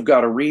then you've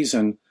got a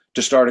reason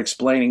to start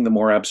explaining the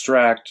more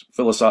abstract,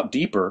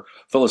 deeper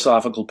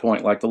philosophical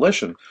point like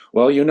volition.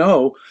 Well,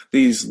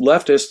 these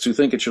leftists who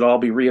think it should all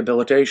be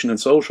rehabilitation and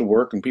social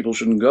work and people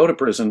shouldn't go to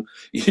prison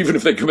even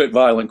if they commit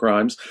violent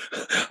crimes,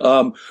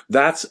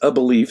 that's a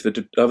belief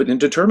in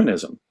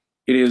determinism.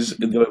 It is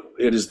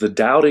the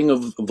doubting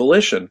of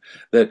volition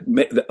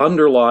that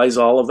underlies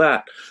all of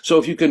that. So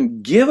if you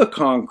can give a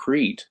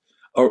concrete,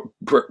 or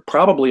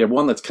probably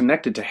one that's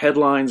connected to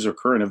headlines or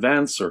current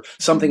events or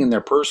something in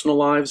their personal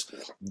lives,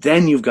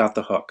 then you've got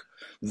the hook.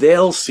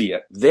 They'll see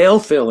it. They'll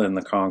fill in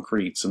the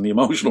concretes and the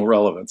emotional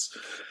relevance.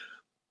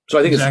 So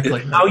I think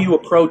it's how you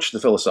approach the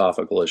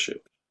philosophical issue.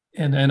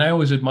 And I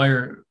always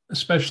admire,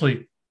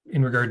 especially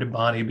in regard to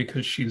Bonnie,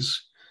 because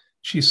she's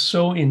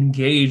so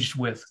engaged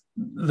with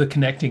the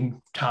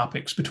connecting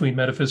topics between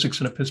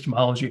metaphysics and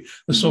epistemology,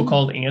 the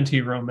so-called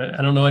anti-room.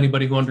 I don't know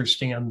anybody who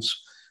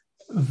understands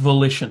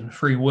volition,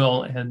 free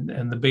will,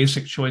 and the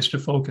basic choice to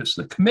focus,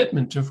 the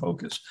commitment to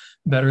focus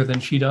better than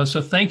she does.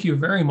 So thank you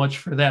very much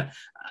for that.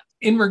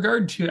 In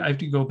regard to, I have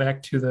to go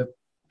back to the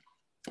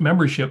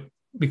membership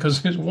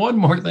because there's one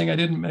more thing I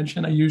didn't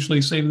mention. I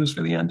usually save this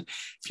for the end.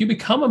 If you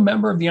become a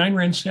member of the Ayn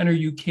Rand Center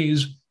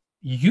UK's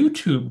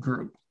YouTube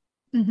group,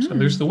 so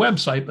there's the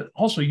website, but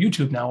also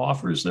YouTube now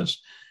offers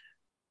this.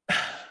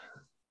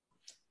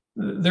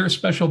 There are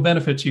special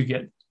benefits you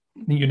get.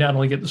 You not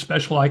only get the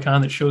special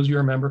icon that shows you're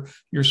a member,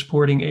 you're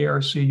supporting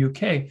ARC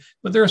UK,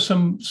 but there are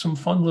some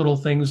fun little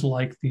things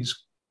like these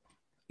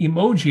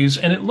emojis,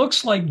 and it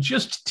looks like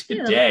just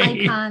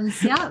today,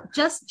 icons,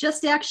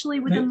 just actually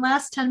within the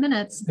last 10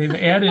 minutes, they've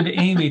added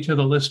Amy to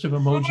the list of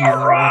emojis that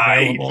are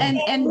available,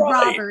 and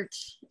Robert.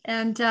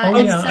 And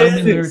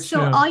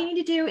so all you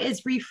need to do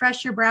is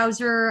refresh your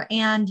browser,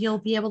 and you'll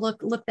be able to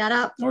look that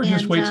up, or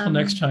just wait till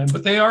next time.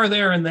 But they are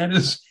there, and that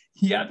is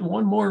yet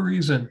one more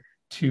reason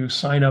to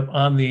sign up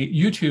on the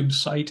YouTube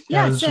site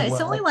as well.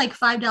 It's only like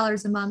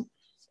 $5 a month.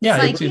 Yeah,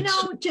 It's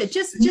like,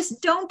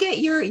 just don't get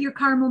your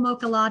caramel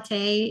mocha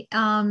latte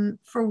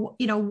for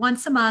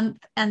once a month,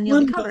 and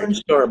you'll be covered.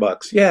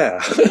 Starbucks, yeah.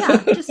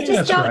 Yeah, just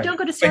right. don't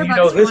go to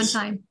Starbucks for one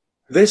time.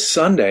 This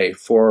Sunday,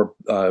 for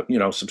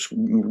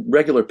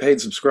regular paid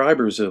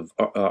subscribers of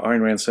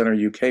Ayn Rand Center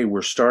UK,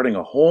 we're starting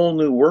a whole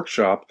new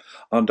workshop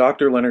on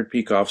Dr. Leonard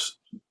Peikoff's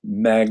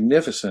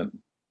magnificent,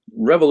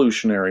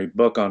 revolutionary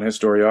book on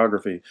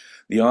historiography,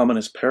 The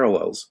Ominous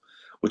Parallels,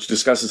 which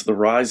discusses the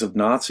rise of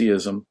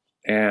Nazism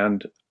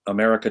and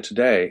America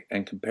today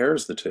and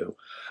compares the two.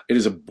 It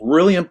is a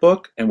brilliant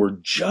book, and we're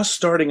just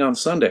starting on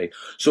Sunday.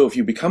 So if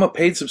you become a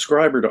paid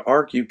subscriber to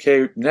ARC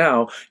UK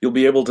now, you'll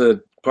be able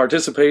to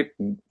participate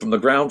from the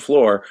ground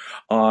floor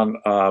on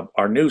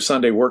our new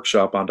Sunday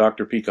workshop on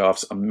Dr.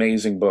 Peikoff's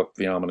amazing book,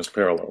 The Ominous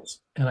Parallels.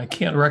 And I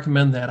can't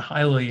recommend that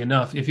highly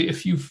enough.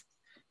 If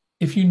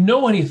you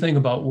know anything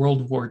about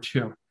World War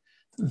II,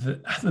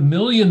 the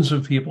millions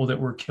of people that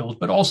were killed,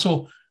 but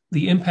also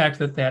the impact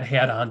that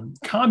had on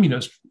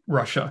communist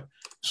Russia,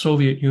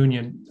 Soviet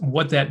Union,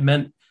 what that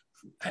meant,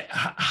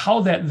 how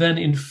that then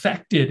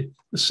infected,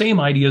 the same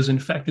ideas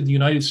infected the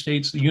United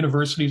States, the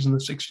universities in the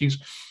 60s.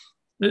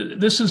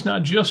 This is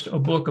not just a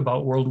book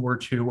about World War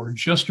II or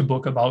just a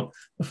book about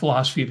the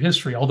philosophy of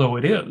history, although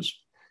it is.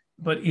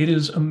 But it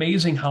is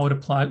amazing how it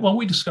applied. Well,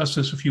 we discussed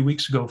this a few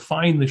weeks ago.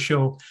 Find the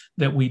show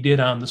that we did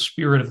on the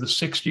spirit of the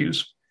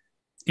 60s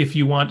if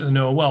you want to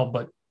know, well,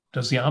 but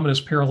does the Ominous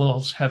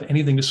Parallels have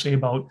anything to say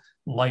about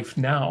life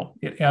now?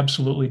 It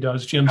absolutely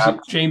does. James,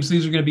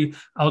 these are going to be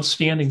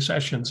outstanding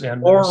sessions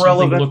and more something to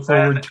relevant look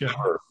forward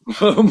to.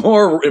 Ever.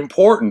 More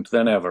important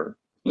than ever.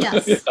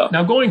 Yes. Yeah.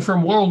 Now, going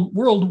from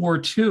World War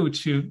II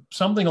to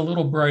something a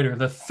little brighter,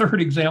 the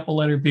third example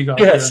Leonard Peikoff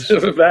Yes,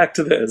 gives. back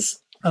to this.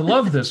 I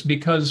love this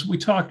because we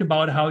talked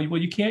about how,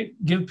 you can't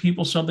give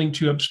people something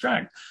too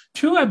abstract.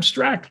 Too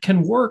abstract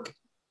can work.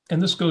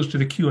 And this goes to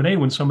the Q&A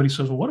when somebody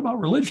says, well, what about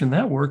religion?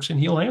 That works. And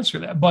he'll answer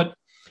that. But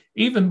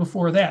even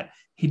before that,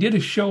 he did a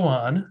show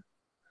on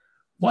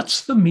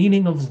what's the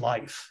meaning of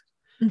life?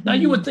 Mm-hmm. Now,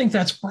 you would think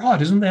that's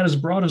broad. Isn't that as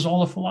broad as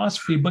all of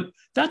philosophy? But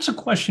that's a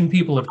question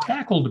people have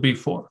tackled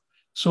before.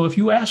 So if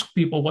you ask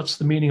people, what's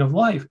the meaning of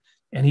life?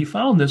 And he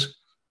found this,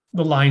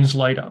 the lines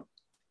light up.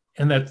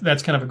 And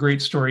that's kind of a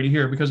great story to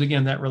hear because,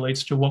 again, that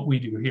relates to what we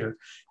do here.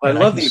 I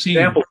love the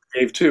example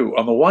he gave, too.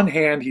 On the one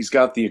hand, he's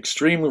got the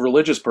extremely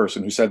religious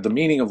person who said the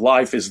meaning of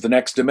life is the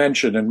next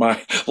dimension and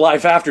my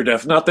life after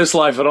death, not this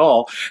life at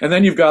all. And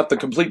then you've got the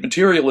complete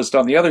materialist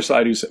on the other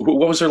side who said,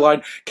 what was her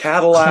line?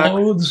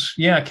 Clothes.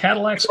 Yeah,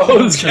 Cadillacs.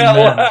 Clothes,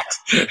 Cadillacs.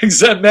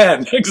 Except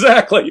men.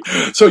 Exactly.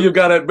 So you've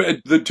got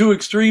the two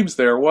extremes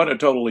there. One, a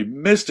totally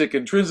mystic,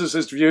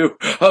 intrinsicist view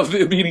of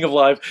the meaning of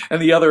life,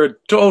 and the other, a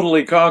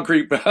totally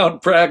concrete,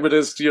 bound, pragmatist,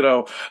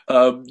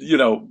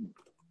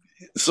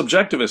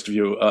 subjectivist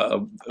view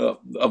of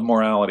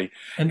morality.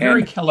 And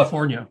very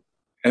California.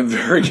 And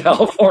very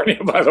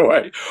California, by the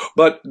way.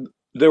 But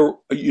there,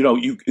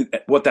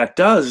 what that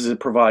does is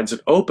it provides an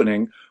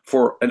opening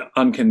for an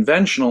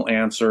unconventional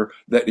answer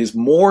that is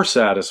more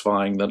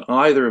satisfying than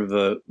either of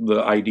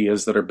the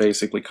ideas that are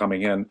basically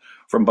coming in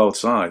from both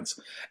sides.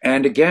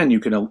 And again,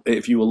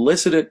 if you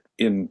elicit it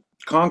in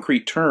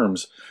concrete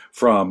terms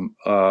from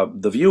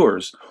the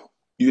viewers,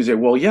 you can say,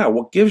 well, yeah,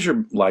 what gives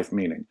your life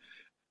meaning?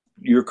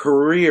 Your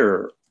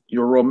career,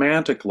 your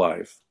romantic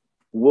life.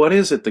 What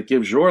is it that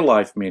gives your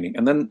life meaning?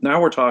 And then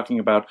now we're talking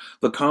about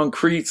the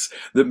concretes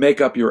that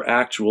make up your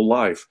actual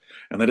life,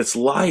 and that it's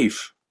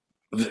life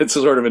that's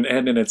sort of an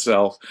end in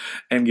itself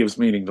and gives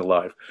meaning to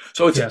life.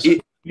 So it's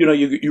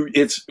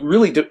it's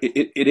really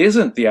it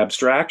isn't the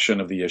abstraction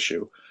of the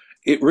issue.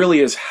 It really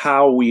is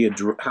how we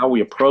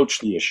approach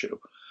the issue.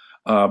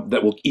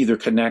 That will either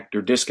connect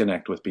or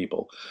disconnect with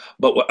people.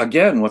 But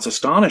again, what's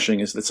astonishing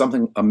is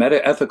that a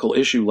meta-ethical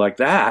issue like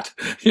that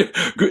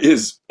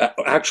is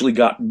actually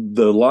got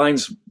the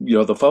lines,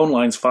 the phone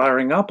lines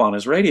firing up on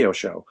his radio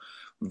show.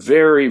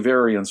 Very,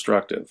 very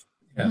instructive.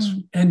 Yes,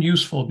 and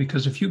useful,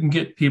 because if you can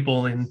get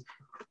people in,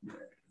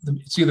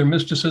 it's either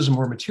mysticism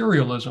or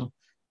materialism,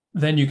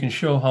 then you can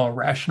show how a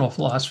rational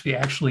philosophy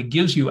actually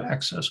gives you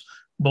access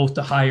both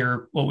to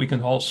higher, what we can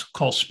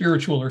call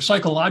spiritual or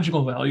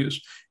psychological values,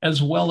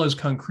 as well as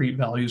concrete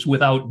values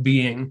without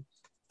being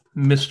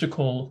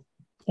mystical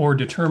or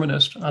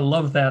determinist. I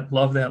love that,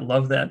 love that,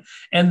 love that.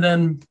 And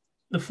then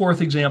the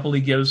fourth example he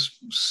gives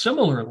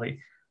similarly,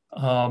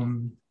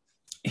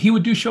 he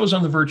would do shows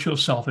on the virtue of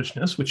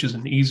selfishness, which is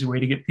an easy way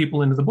to get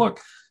people into the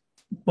book.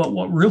 But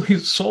what really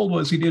sold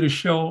was he did a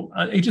show,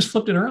 he just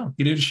flipped it around.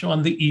 He did a show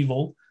on the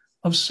evil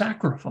of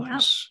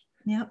sacrifice.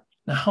 Yep.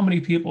 Now, how many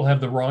people have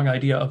the wrong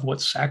idea of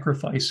what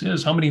sacrifice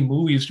is? How many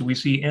movies do we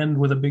see end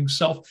with a big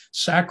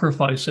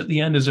self-sacrifice at the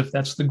end as if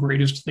that's the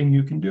greatest thing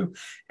you can do?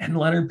 And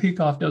Leonard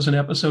Peikoff does an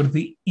episode of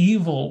the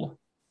evil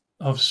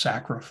of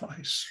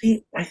sacrifice.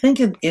 See, I think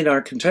in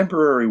our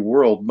contemporary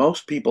world,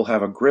 most people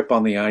have a grip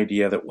on the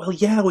idea that, well,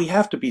 yeah, we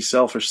have to be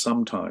selfish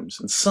sometimes.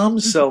 And some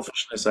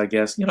selfishness, I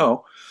guess,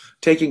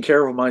 taking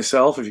care of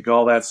myself, if you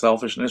call that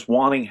selfishness,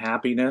 wanting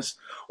happiness,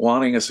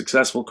 wanting a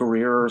successful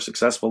career or a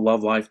successful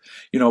love life.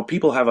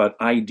 People have an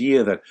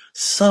idea that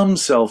some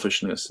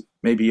selfishness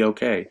may be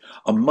okay.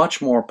 A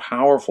much more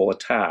powerful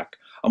attack,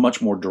 a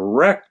much more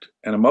direct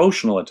and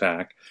emotional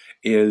attack,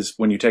 is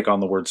when you take on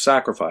the word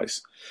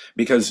sacrifice.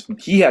 Because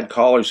he had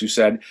callers who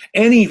said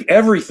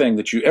everything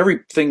that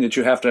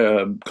you have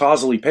to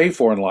causally pay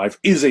for in life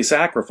is a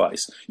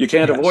sacrifice. You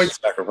can't avoid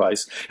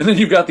sacrifice. And then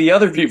you've got the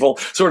other people,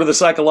 sort of the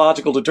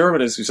psychological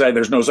determinists, who say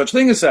there's no such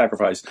thing as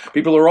sacrifice.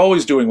 People are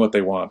always doing what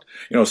they want.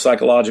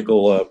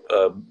 Psychological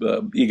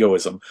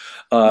egoism.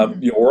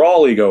 We're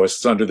all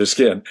egoists under the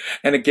skin.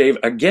 And it gave,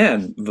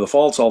 again, the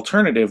false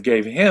alternative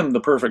gave him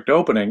the perfect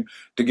opening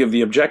to give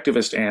the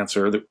objectivist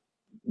answer that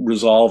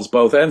resolves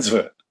both ends of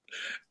it.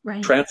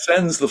 Right.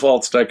 Transcends the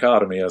false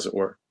dichotomy, as it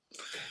were.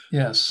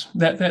 Yes,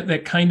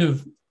 that kind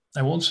of,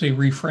 I won't say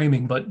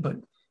reframing, but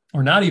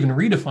or not even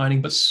redefining,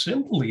 but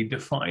simply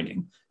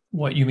defining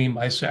what you mean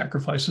by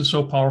sacrifice is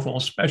so powerful,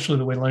 especially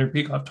the way Leonard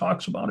Peikoff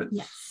talks about it.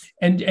 Yes.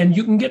 And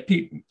you can get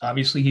people.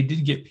 Obviously, he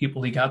did get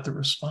people. He got the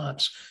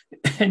response.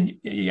 And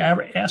you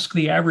ask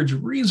the average,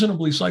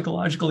 reasonably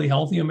psychologically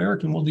healthy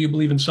American, well, do you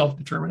believe in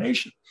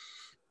self-determination?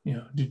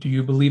 Do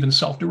you believe in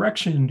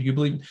self-direction? Do you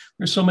believe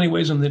there's so many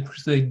ways in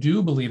which they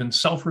do believe in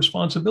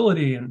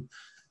self-responsibility? And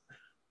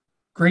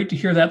great to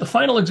hear that. The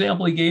final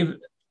example he gave,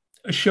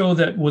 a show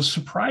that was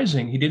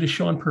surprising. He did a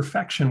show on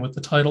perfection with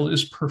the title,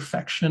 Is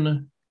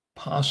Perfection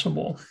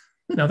Possible?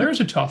 Now, there's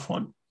a tough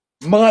one.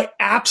 My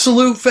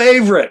absolute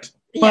favorite.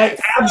 My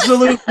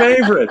absolute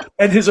favorite.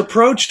 And his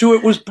approach to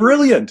it was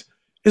brilliant.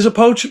 His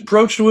approach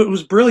to it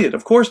was brilliant.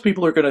 Of course,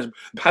 people are going to,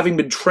 having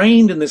been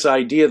trained in this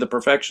idea that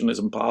perfection is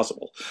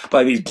impossible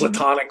by these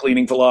Platonic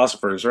leaning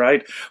philosophers,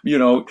 right?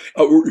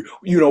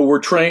 We're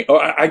trained.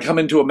 I come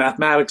into a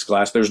mathematics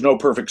class. There's no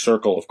perfect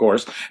circle, of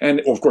course.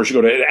 And of course,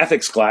 you go to an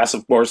ethics class.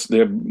 Of course,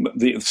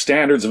 the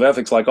standards of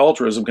ethics, like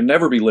altruism, can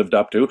never be lived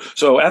up to.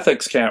 So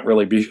ethics can't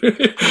really be.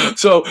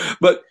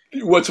 But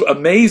what's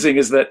amazing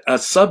is that a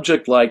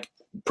subject like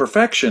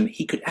perfection,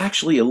 he could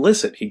actually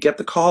elicit. He'd get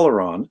the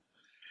caller on.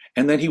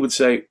 And then he would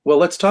say, well,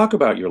 let's talk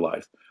about your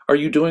life. Are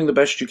you doing the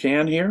best you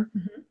can here?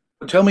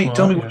 Mm-hmm. Tell me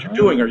what you're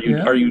doing.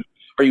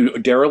 Are you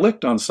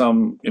derelict on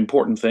some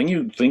important thing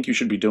you think you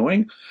should be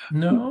doing?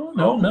 No,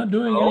 I'm not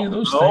doing any of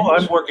those things. No,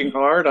 I'm working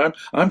hard.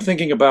 I'm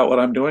thinking about what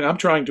I'm doing. I'm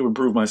trying to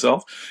improve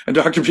myself. And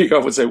Dr.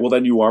 Peikoff would say, well,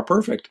 then you are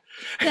perfect.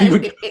 He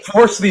would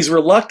force these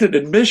reluctant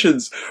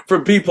admissions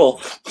from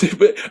people.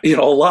 A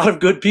lot of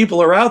good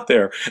people are out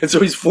there. And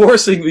so he's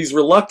forcing these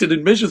reluctant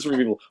admissions from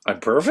people. I'm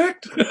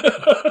perfect?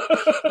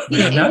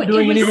 You're not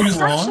doing anything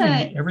wrong.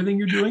 Everything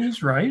you're doing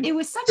is right. It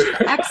was such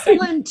an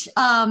excellent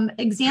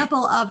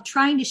example of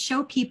trying to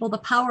show people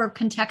the power of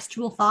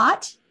contextual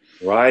thought.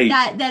 Right.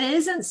 That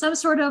isn't some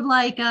sort of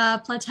like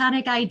a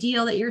Platonic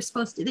ideal that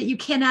that you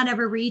cannot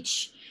ever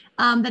reach.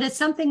 That it's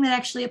something that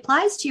actually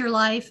applies to your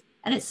life.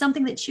 And it's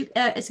something that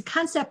it's a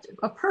concept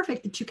of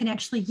perfect that you can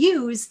actually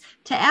use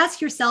to ask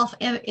yourself,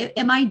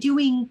 am I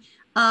doing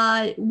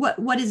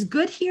what is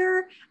good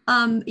here?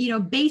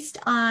 Based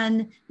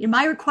on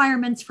my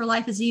requirements for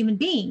life as a human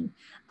being.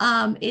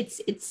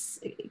 It's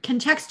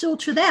contextual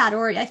to that.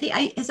 Or I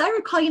think, as I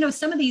recall,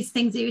 some of these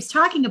things that he was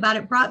talking about,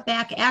 it brought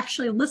back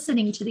actually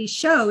listening to these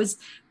shows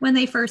when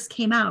they first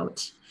came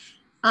out,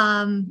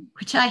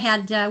 which I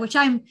had, which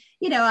I'm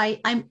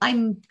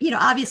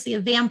obviously a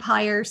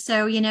vampire.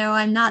 So,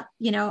 I'm not,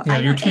 yeah,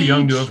 you're too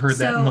young to have heard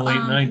that in the late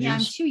 90s. Yeah,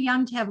 I'm too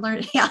young to have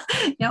learned. Yeah,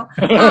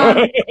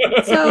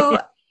 so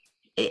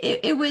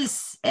it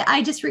was,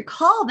 I just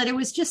recall that it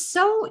was just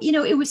so,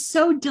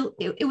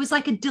 it was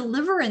like a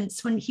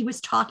deliverance when he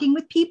was talking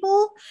with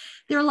people.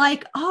 They're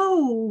like,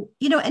 oh,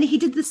 and he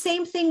did the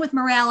same thing with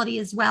morality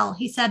as well.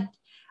 He said,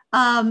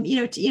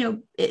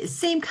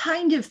 same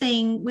kind of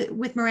thing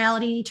with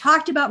morality. He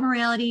talked about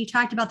morality. He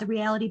talked about the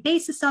reality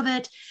basis of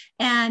it.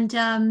 And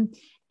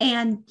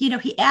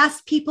he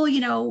asked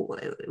people,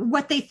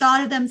 what they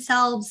thought of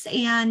themselves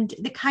and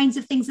the kinds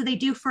of things that they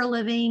do for a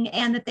living,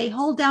 and that they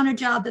hold down a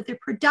job, that they're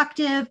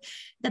productive,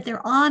 that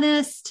they're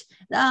honest,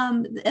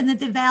 and that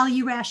they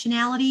value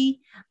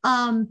rationality.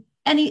 And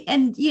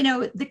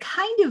the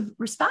kind of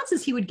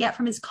responses he would get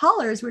from his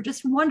callers were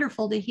just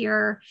wonderful to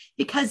hear,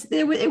 because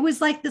it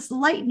was like this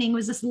lightning,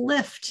 was this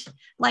lift,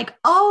 like,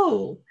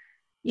 oh,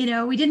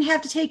 we didn't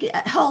have to take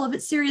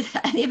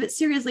any of it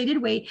seriously,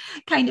 did we?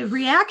 Kind of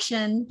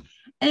reaction.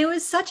 And it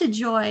was such a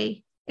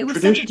joy. It was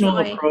traditional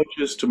such a joy.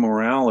 Approaches to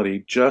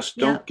morality just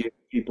don't give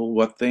people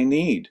what they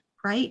need.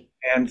 Right.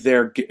 And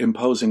they're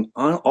imposing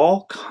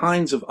all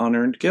kinds of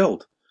unearned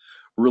guilt.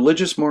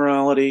 Religious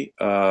morality,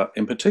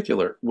 in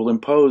particular, will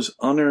impose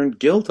unearned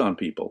guilt on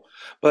people.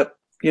 But,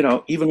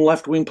 even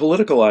left-wing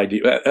political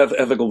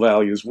ethical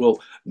values will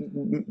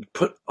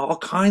put all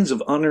kinds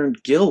of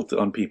unearned guilt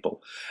on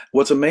people.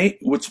 What's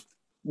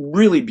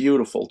really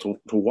beautiful to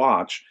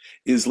watch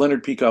is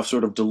Leonard Peikoff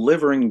sort of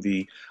delivering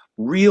the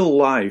real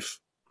life,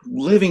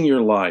 living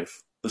your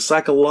life, the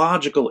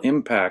psychological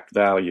impact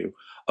value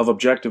of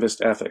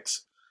objectivist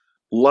ethics.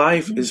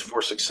 Life is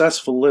for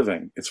successful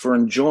living. It's for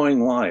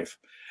enjoying life.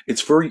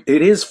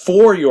 It is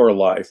for your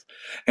life.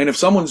 And if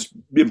someone's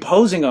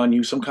imposing on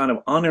you some kind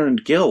of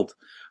unearned guilt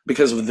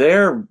because of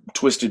their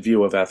twisted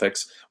view of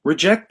ethics,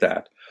 reject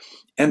that.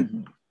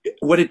 And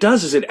what it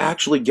does is it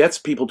actually gets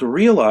people to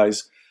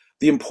realize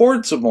the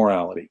importance of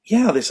morality.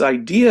 Yeah, this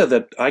idea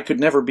that I could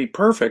never be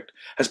perfect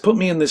has put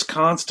me in this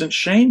constant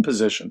shame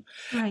position.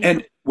 Right.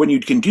 And when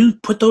you can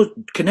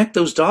connect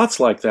those dots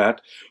like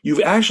that, you've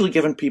actually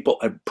given people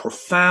a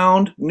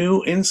profound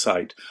new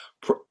insight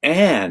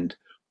and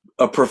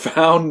a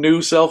profound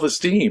new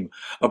self-esteem,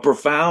 a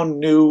profound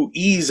new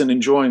ease in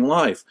enjoying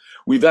life.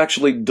 We've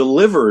actually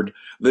delivered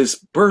this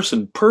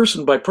person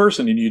by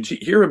person, and you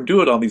hear him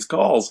do it on these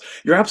calls.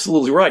 You're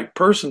absolutely right,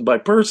 person by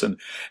person.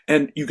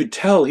 And you could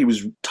tell he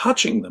was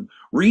touching them,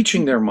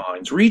 reaching their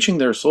minds, reaching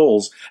their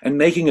souls, and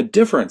making a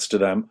difference to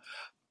them,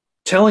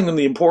 telling them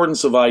the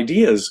importance of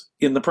ideas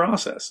in the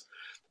process.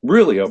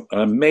 Really an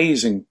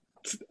amazing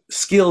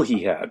skill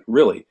he had,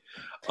 really.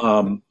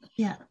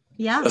 Yeah.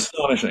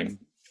 Astonishing.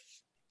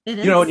 It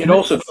is. And you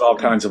also got all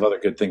kinds of other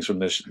good things from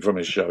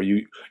his show.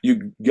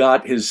 You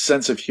got his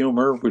sense of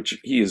humor, which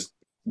he is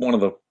one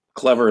of the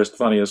cleverest,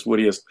 funniest,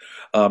 wittiest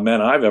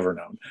men I've ever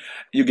known.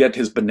 You get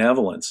his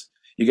benevolence.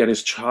 You get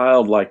his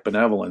childlike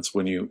benevolence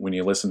when you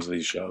listen to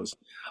these shows.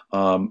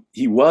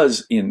 He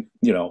was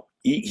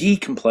he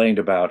complained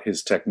about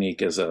his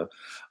technique as a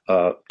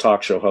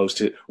talk show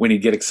host. When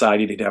he'd get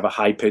excited, he'd have a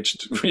high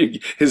pitched,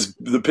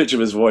 the pitch of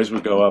his voice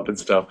would go up and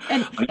stuff.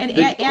 And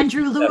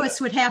Andrew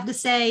Lewis would have to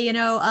say,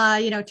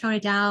 tone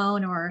it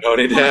down, or tone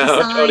it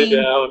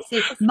down,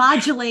 say,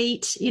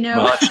 modulate,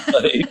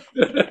 modulate.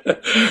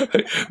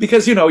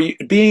 Because,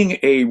 being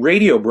a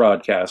radio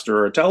broadcaster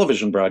or a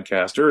television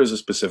broadcaster is a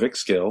specific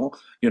skill,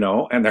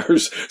 and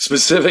there's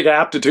specific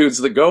aptitudes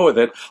that go with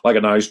it, like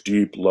a nice,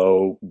 deep,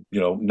 low,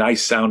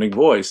 nice sounding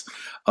voice.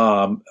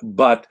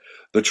 But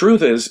the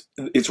truth is,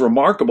 it's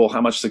remarkable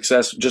how much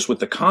success just with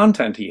the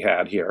content he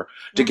had here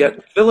to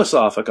get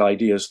philosophic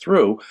ideas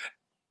through.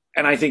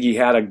 And I think he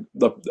had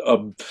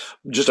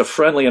just a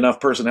friendly enough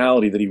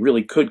personality that he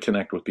really could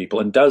connect with people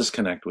and does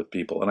connect with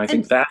people. And I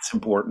think that's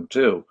important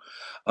too.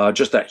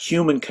 Just that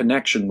human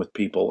connection with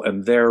people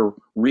and their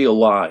real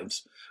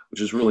lives,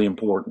 which is really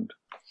important.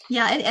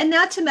 Yeah. And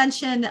not to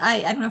mention,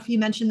 I don't know if you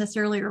mentioned this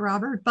earlier,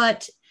 Robert,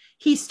 but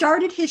he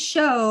started his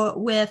show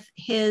with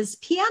his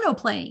piano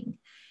playing.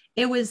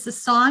 It was the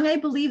song, I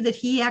believe, that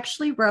he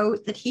actually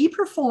wrote, that he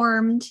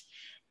performed.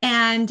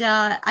 And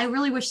I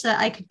really wish that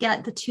I could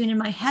get the tune in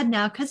my head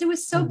now, because it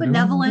was so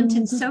benevolent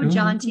and so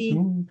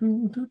jaunty.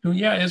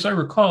 Yeah, as I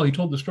recall, he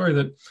told the story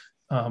that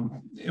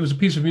it was a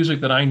piece of music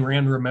that Ayn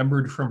Rand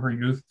remembered from her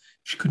youth.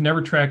 She could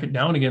never track it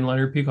down again.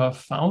 Leonard Peikoff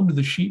found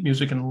the sheet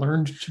music and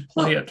learned to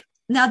play it.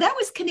 Now, that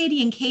was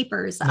Canadian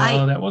Capers.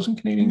 No, that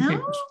wasn't Canadian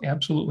Capers.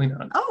 Absolutely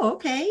not. Oh,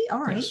 okay. All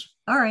right. Yes.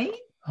 All right.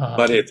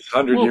 But it's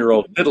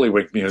 100-year-old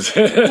Tiddlywink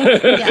music.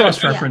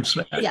 Cross-reference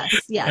that.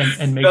 Yes.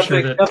 And make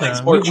sure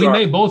that we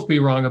may both be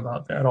wrong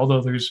about that,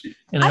 although there's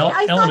an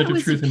element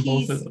of truth in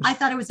both of those. I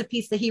thought it was a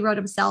piece that he wrote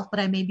himself, but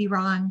I may be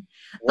wrong.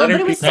 Leonard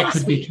but it was Peikoff so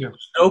could be sweet. too.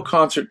 No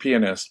concert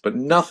pianist, but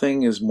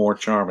nothing is more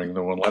charming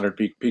than when Leonard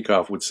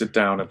Peikoff would sit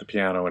down at the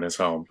piano in his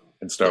home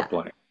and start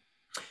playing.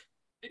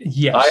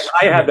 Yes.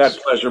 I had that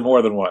pleasure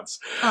more than once.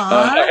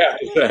 I have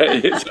to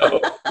say.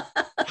 So.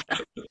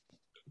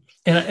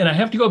 And I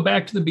have to go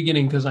back to the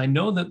beginning, because I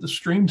know that the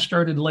stream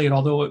started late,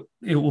 although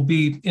it will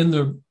be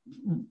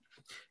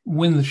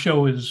when the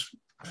show is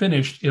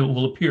finished, it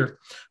will appear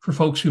for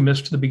folks who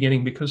missed the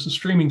beginning, because the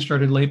streaming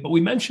started late. But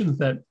we mentioned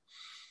that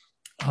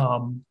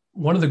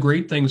one of the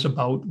great things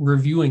about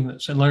reviewing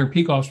this, and Leonard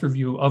Peikoff's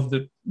review of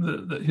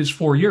his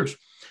 4 years,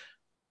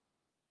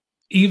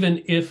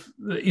 even if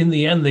in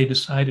the end they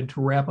decided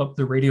to wrap up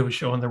the radio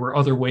show and there were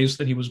other ways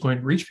that he was going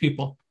to reach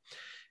people,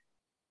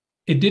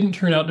 it didn't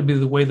turn out to be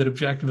the way that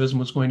objectivism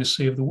was going to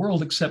save the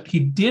world, except he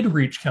did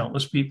reach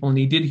countless people and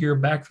he did hear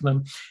back from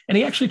them. And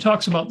he actually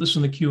talks about this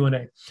in the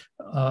Q&A.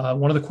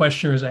 One of the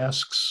questioners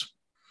asks,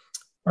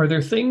 are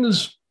there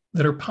things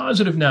that are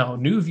positive now,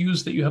 new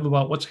views that you have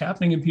about what's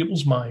happening in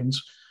people's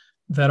minds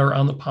that are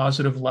on the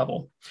positive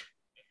level?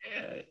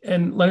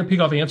 And Leonard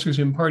Peikoff answers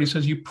in part. He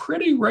says, you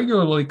pretty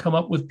regularly come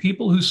up with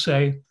people who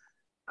say,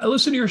 I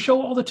listen to your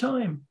show all the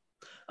time.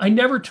 I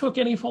never took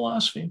any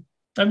philosophy.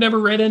 I've never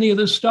read any of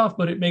this stuff,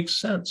 but it makes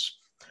sense.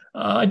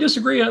 I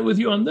disagree with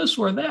you on this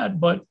or that,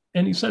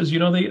 and he says,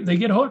 they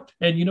get hooked,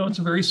 and, it's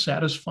a very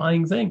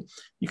satisfying thing.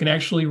 You can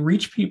actually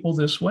reach people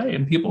this way,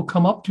 and people would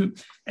come up to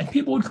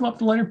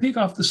Leonard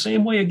Peikoff the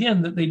same way,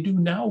 again, that they do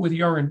now with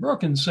Yaron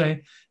Brook, and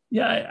say,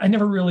 yeah, I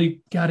never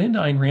really got into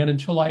Ayn Rand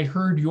until I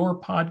heard your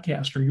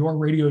podcast or your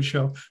radio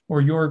show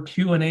or your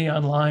Q&A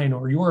online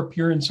or your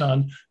appearance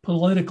on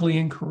Politically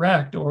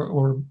Incorrect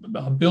or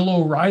Bill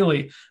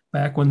O'Reilly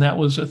back when that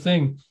was a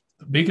thing.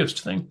 The biggest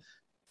thing.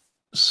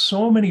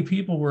 So many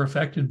people were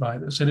affected by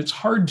this, and it's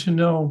hard to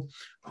know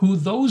who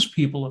those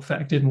people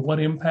affected and what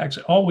impacts.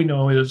 All we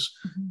know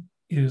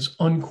is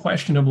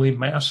unquestionably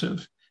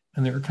massive,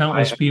 and there are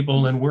countless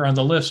people, and we're on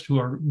the list, who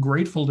are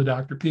grateful to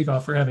Dr.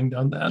 Peikoff for having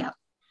done that. Yeah.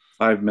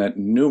 I've met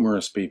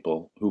numerous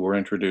people who were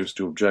introduced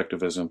to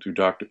objectivism through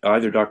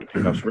either Dr.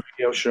 Peikoff's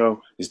radio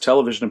show, his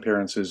television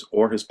appearances,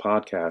 or his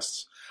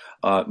podcasts.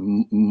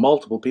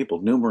 Multiple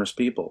people, numerous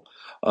people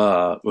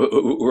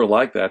who are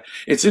like that.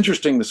 It's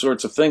interesting the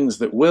sorts of things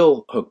that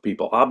will hook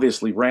people.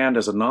 Obviously, Rand,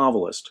 as a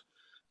novelist,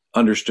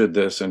 understood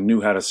this and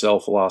knew how to sell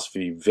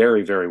philosophy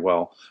very, very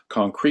well,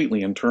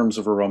 concretely in terms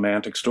of a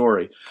romantic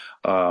story.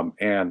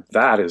 And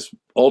that is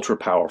ultra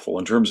powerful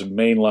in terms of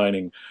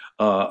mainlining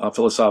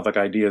philosophic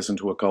ideas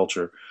into a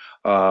culture.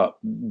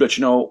 But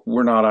you know,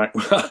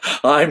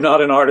 I'm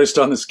not an artist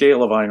on the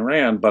scale of Ayn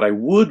Rand, but I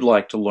would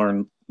like to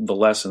learn the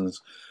lessons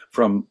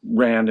from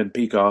Rand and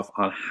Peikoff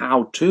on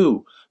how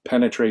to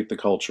penetrate the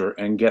culture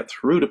and get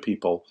through to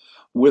people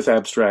with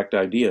abstract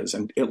ideas,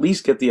 and at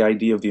least get the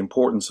idea of the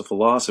importance of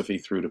philosophy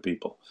through to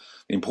people,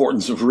 the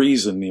importance of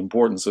reason, the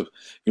importance of,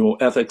 you know,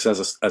 ethics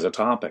as a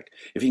topic.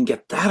 If you can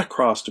get that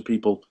across to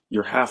people,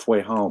 you're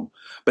halfway home.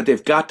 But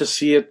they've got to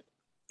see it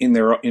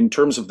in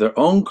terms of their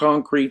own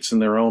concretes in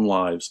their own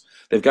lives.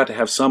 They've got to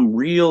have some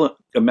real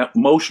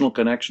emotional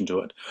connection to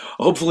it.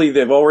 Hopefully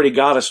they've already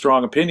got a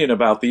strong opinion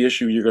about the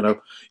issue you're going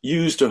to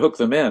use to hook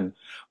them in.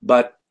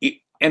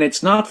 And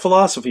it's not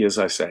philosophy, as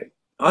I say,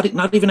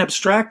 not even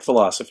abstract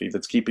philosophy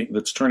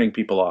that's turning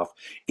people off.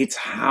 It's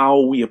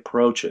how we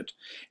approach it.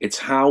 It's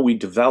how we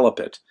develop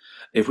it.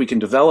 If we can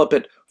develop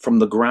it from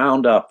the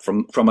ground up,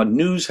 from a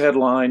news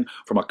headline,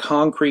 from a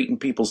concrete in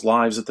people's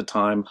lives at the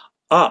time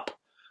up,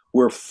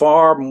 we're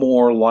far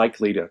more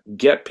likely to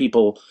get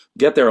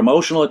their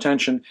emotional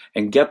attention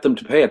and get them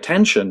to pay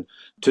attention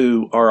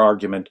to our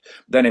argument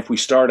than if we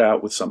start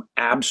out with some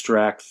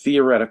abstract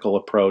theoretical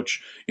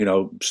approach, you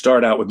know,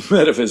 start out with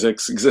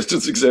metaphysics,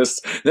 existence exists.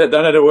 Wait.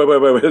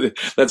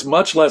 That's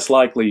much less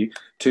likely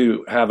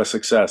to have a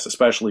success,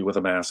 especially with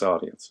a mass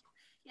audience.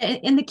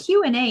 In the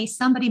Q&A,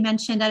 somebody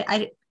mentioned,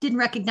 I didn't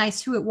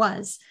recognize who it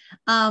was,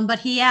 but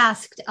he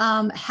asked,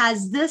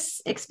 has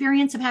this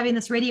experience of having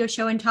this radio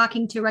show and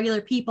talking to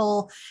regular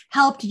people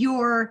helped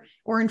or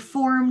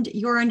informed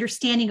your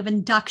understanding of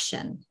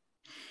induction?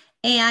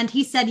 And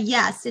he said,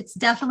 yes, it's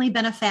definitely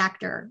been a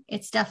factor.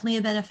 It's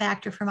definitely been a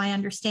factor for my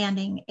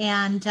understanding.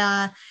 And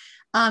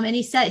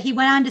he said, he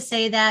went on to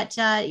say that,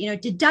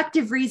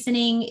 deductive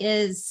reasoning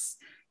is,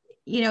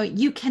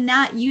 you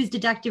cannot use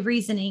deductive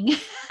reasoning.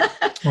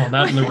 Well,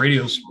 not in the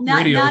radio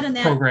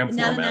program format.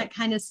 Not in that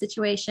kind of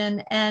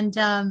situation. And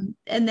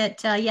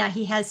that,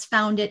 he has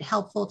found it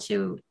helpful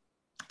to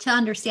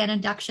understand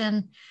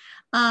induction.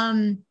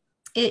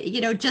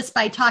 Just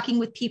by talking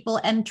with people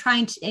and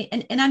trying to,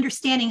 and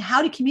understanding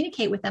how to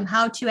communicate with them,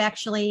 how to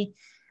actually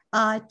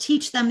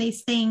teach them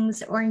these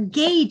things or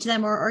engage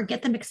them or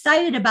get them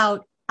excited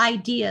about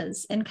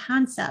ideas and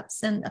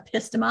concepts and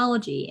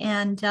epistemology.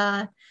 And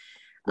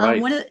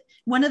right.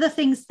 One of the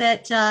things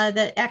that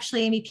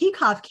actually Amy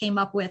Peikoff came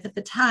up with at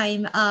the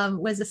time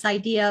was this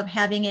idea of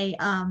having a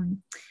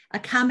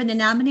common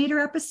denominator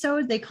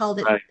episode. They called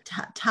it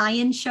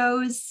tie-in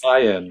shows.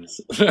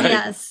 Tie-ins. Right.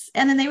 Yes.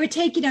 And then they would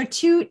take,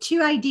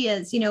 two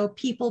ideas,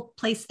 people,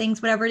 place,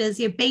 things, whatever it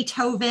is,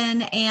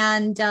 Beethoven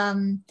and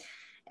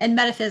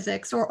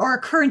metaphysics or a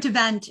current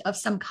event of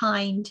some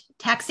kind,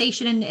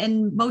 taxation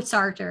and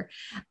Mozart,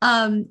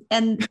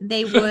 and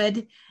they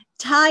would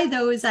tie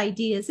those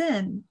ideas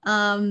in,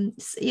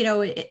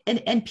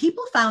 and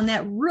people found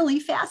that really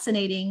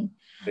fascinating.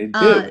 They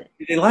do.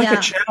 They like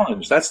a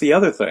challenge. That's the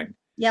other thing.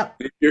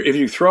 Yep. If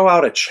you throw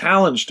out a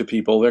challenge to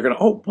people, they're going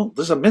to, well,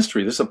 this is a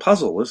mystery. This is a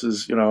puzzle. This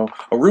is, a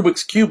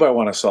Rubik's Cube I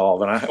want to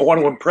solve. And I want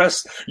to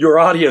impress your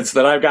audience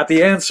that I've got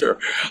the answer.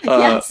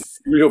 Yes.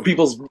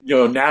 People's,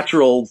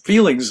 natural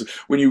feelings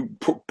when you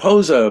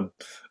pose a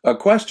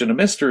question, a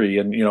mystery,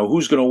 and,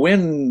 who's going to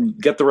win,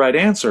 get the right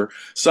answer,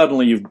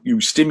 suddenly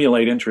you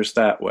stimulate interest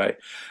that way.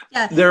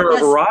 Yeah, there are a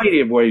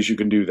variety of ways you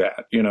can do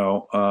that.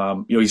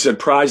 He said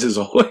prizes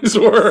always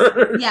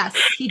were. Yes,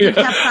 he did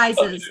have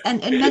prizes,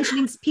 and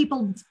mentioning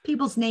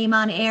people's name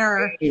on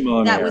air.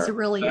 Was a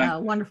really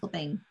wonderful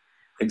thing.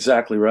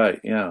 Exactly right.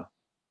 Yeah.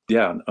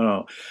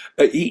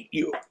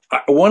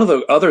 One of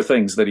the other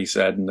things that he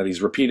said and that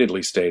he's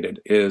repeatedly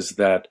stated is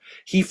that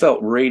he felt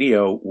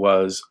radio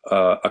was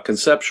a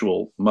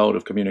conceptual mode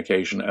of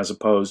communication as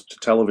opposed to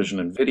television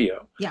and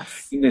video.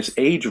 Yes. In this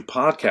age of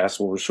podcasts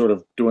where we're sort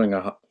of doing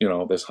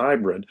this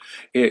hybrid,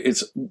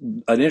 it's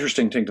an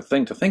interesting thing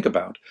to think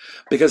about,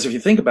 because if you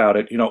think about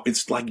it,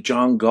 it's like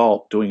John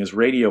Galt doing his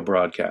radio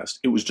broadcast.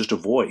 It was just a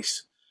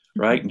voice.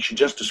 Right. And she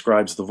just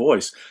describes the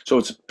voice. So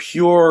it's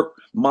pure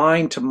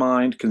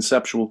mind-to-mind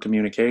conceptual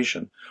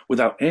communication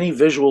without any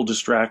visual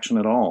distraction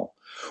at all.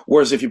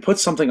 Whereas if you put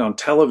something on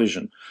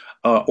television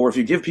or if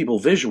you give people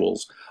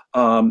visuals,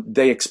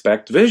 they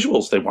expect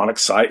visuals. They want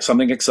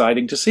something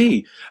exciting to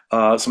see,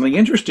 something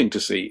interesting to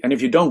see. And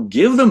if you don't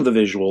give them the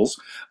visuals,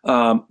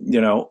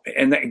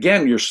 and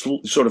again, you're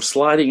sort of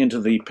sliding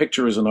into the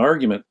picture as an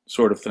argument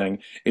sort of thing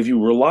if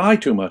you rely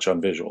too much on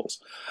visuals.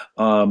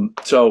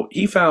 So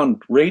he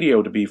found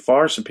radio to be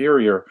far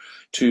superior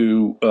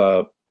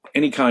to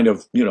any kind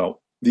of,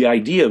 the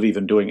idea of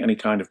even doing any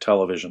kind of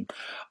television.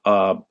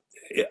 And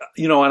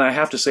I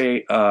have to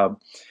say,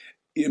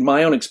 in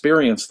my own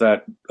experience,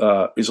 that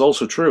is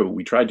also true.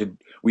 We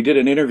did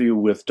an interview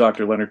with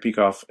Dr. Leonard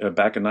Peikoff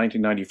back in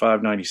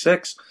 1995,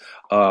 96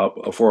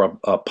 for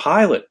a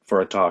pilot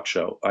for a talk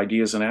show,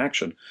 Ideas in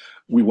Action.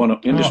 We won an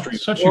industry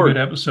such award. a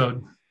good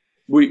episode.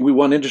 We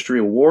won industry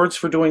awards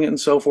for doing it and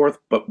so forth,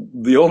 but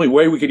the only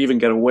way we could even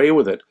get away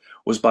with it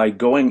was by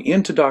going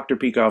into Dr.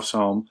 Peikoff's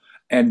home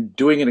and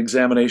doing an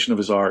examination of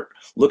his art,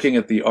 looking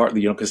at the art,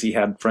 because he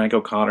had Frank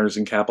O'Connor's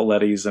and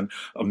Capoletti's and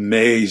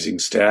amazing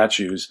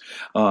statues.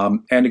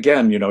 And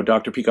again,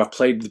 Dr. Peikoff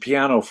played the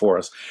piano for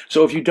us.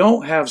 So if you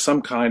don't have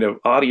some kind of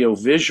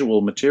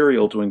audio-visual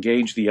material to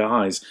engage the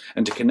eyes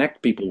and to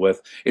connect people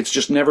with, it's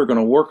just never going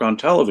to work on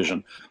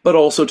television. But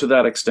also to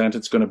that extent,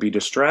 it's going to be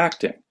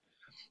distracting.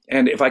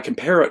 And if I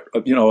compare it,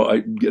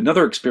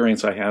 another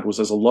experience I had was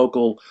as a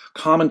local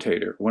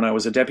commentator. When I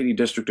was a deputy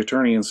district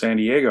attorney in San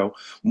Diego,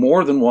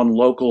 more than one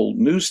local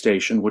news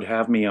station would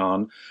have me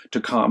on to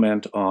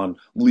comment on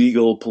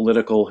legal,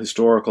 political,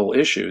 historical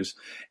issues.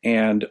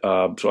 And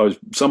so I was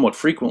somewhat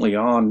frequently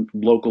on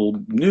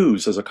local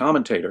news as a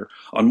commentator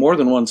on more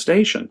than one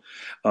station.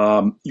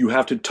 You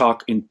have to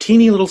talk in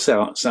teeny little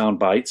sound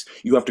bites.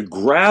 You have to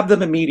grab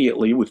them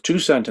immediately with 2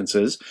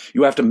 sentences.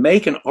 You have to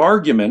make an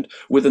argument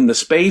within the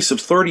space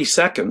of 30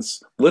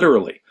 seconds,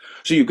 literally.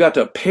 So you've got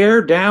to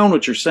pare down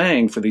what you're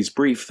saying for these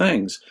brief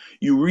things.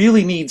 You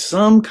really need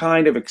some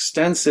kind of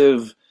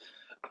extensive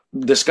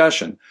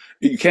discussion.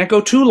 You can't go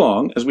too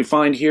long, as we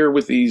find here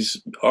with these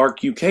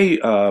ARC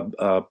UK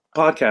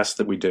podcasts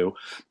that we do.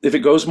 If it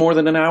goes more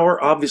than an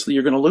hour, obviously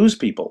you're going to lose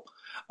people.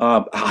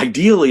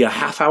 Ideally a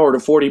half hour to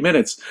 40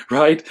 minutes,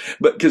 right?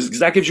 But because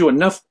that gives you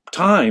enough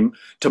time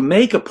to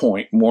make a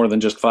point more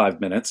than just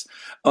 5 minutes.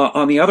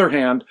 On the other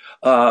hand,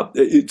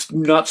 it's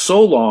not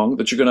so long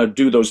that you're going to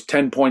do those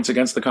 10 points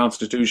against the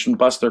Constitution,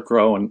 bust their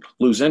crow, and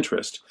lose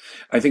interest.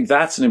 I think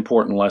that's an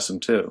important lesson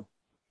too.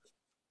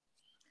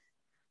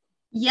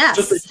 Yes.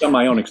 Just based on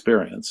my own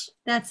experience.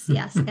 Yes,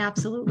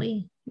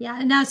 absolutely. Yeah.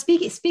 And now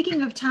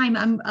speaking of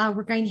time,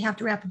 we're going to have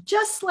to wrap up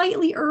just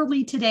slightly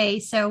early today.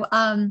 So,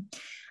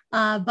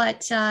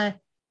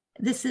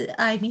 this is,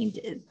 by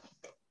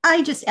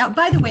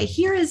the way,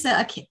 here is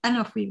I don't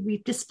know if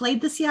we've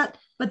displayed this yet,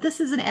 but this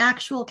is an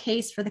actual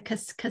case for the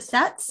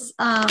cassettes.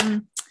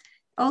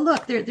 Oh,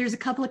 look, there's a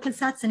couple of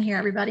cassettes in here,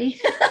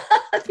 everybody.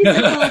 These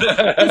are called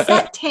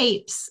cassette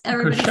tapes.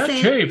 Everybody cassette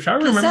say tapes. I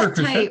remember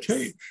cassette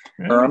tapes.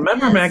 Yeah. I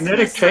remember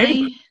magnetic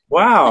tape.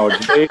 Wow,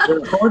 did they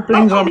record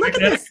things on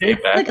magnetic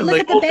tape back in the Look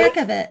at the back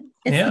of it.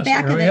 It's Yes, the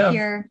back of we it have.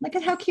 here. Look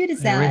at how cute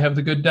is There we that? have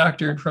the good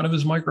doctor in front of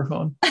his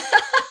microphone.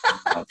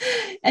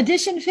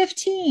 Edition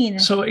 15.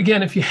 So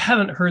again, if you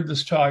haven't heard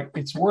this talk,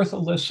 it's worth a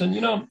listen.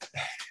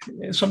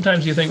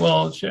 Sometimes you think,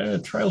 well, it's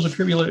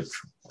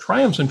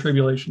triumphs and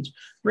tribulations.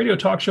 Radio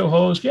talk show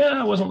host,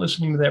 I wasn't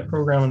listening to that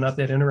program. I'm not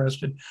that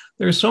interested.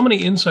 There's so many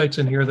insights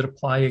in here that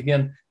apply,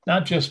 again,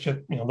 not just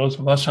to those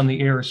of us on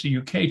the ARC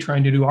UK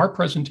trying to do our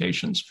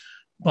presentations,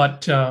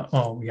 but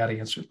we got to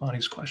answer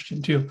Bonnie's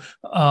question too.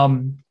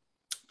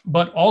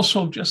 But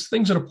also just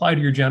things that apply to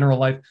your general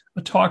life.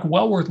 A talk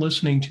well worth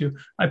listening to.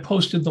 I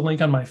posted the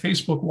link on my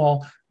Facebook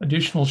wall.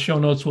 Additional show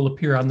notes will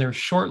appear on there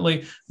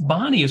shortly.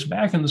 Bonnie is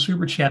back in the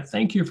super chat.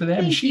 Thank you for that.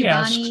 And she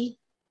asked, Bonnie.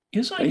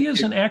 is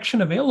Ideas in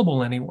Action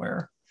available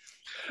anywhere?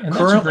 And that's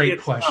Currently, a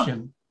great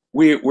question.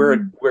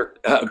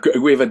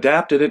 We've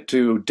adapted it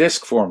to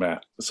disc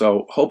format,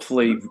 so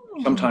hopefully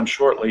sometime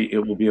shortly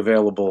it will be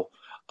available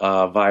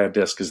via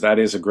disc, because that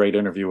is a great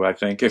interview, I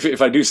think.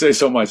 If I do say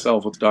so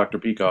myself, with Dr.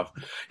 Peikoff.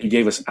 He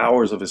gave us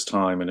hours of his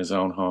time in his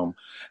own home,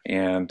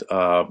 and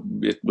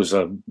it was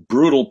a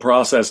brutal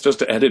process just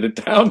to edit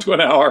it down to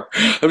an hour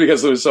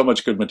because there was so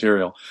much good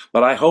material.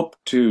 But I hope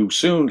to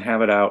soon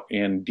have it out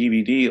in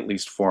DVD, at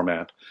least,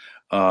 format.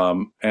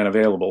 And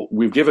available.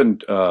 We've given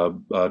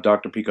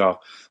Dr. Peikoff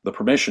the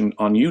permission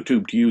on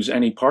YouTube to use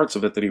any parts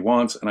of it that he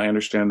wants, and I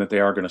understand that they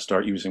are going to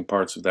start using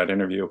parts of that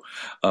interview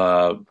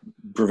for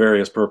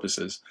various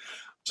purposes.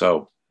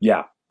 So,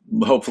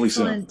 hopefully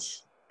soon.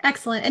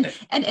 Excellent.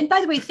 And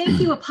by the way,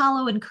 thank you,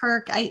 Apollo and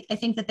Kirk. I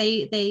think that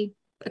they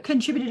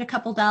contributed a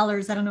couple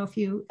dollars. I don't know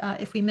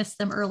if we missed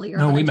them earlier.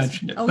 No, we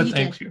mentioned it, but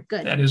thank you.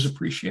 Good. That is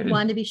appreciated.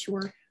 Wanted to be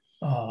sure.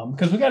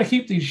 Because we got to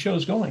keep these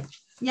shows going.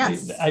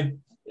 Yes.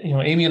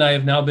 Amy and I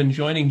have now been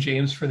joining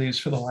James for these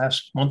for the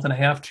last month and a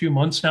half, 2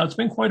 months now. It's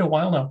been quite a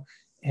while now.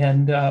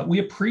 And we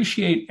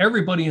appreciate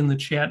everybody in the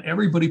chat,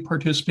 everybody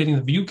participating.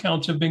 The view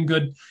counts have been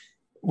good,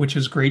 which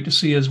is great to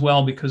see as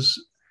well,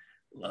 because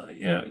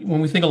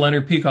when we think of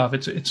Leonard Peikoff,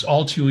 it's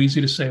all too easy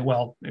to say,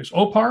 well, there's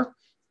OPAR,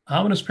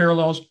 Ominous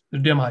Parallels, the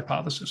Dim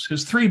Hypothesis,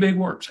 his 3 big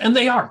works. And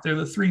they're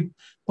the 3.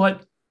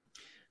 But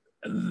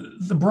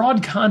the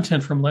broad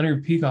content from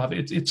Leonard Peikoff,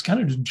 it's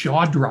kind of just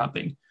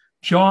jaw-dropping.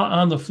 Jaw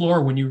on the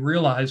floor when you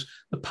realize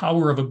the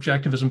power of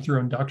objectivism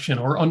through induction,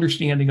 or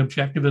understanding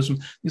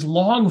objectivism, these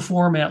long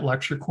format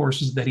lecture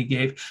courses that he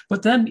gave.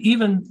 But then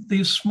even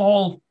these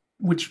small,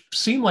 which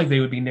seem like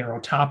they would be narrow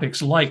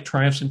topics, like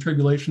Triumphs and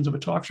Tribulations of a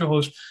Talk Show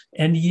Host,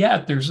 and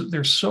yet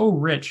they're so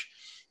rich.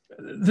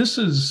 This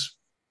is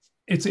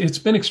It's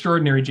been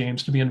extraordinary,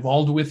 James, to be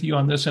involved with you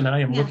on this, and I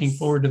am looking Yes.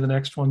 forward to the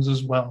next ones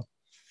as well.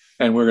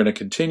 And we're going to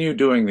continue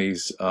doing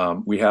these.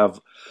 We have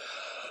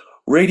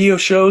radio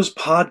shows,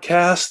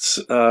 podcasts.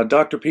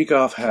 Dr.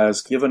 Peikoff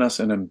has given us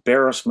an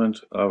embarrassment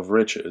of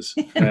riches.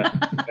 And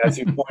as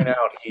you point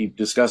out, he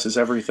discusses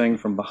everything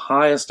from the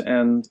highest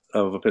end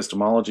of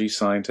epistemology,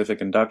 scientific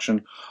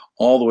induction,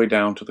 all the way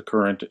down to the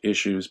current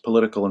issues,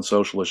 political and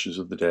social issues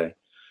of the day.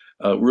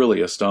 Really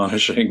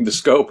astonishing, the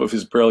scope of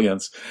his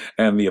brilliance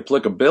and the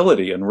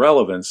applicability and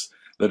relevance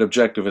that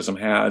objectivism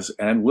has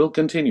and will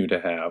continue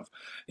to have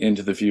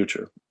into the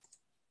future.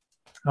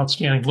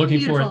 Outstanding. Looking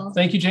for Beautiful. it.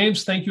 Thank you,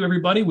 James. Thank you,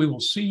 everybody. We will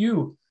see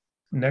you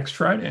next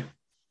Friday.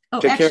 Oh,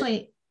 Take care.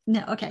 actually,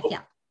 no. Okay.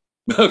 Yeah.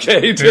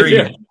 Okay. Very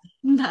good.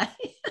 Bye.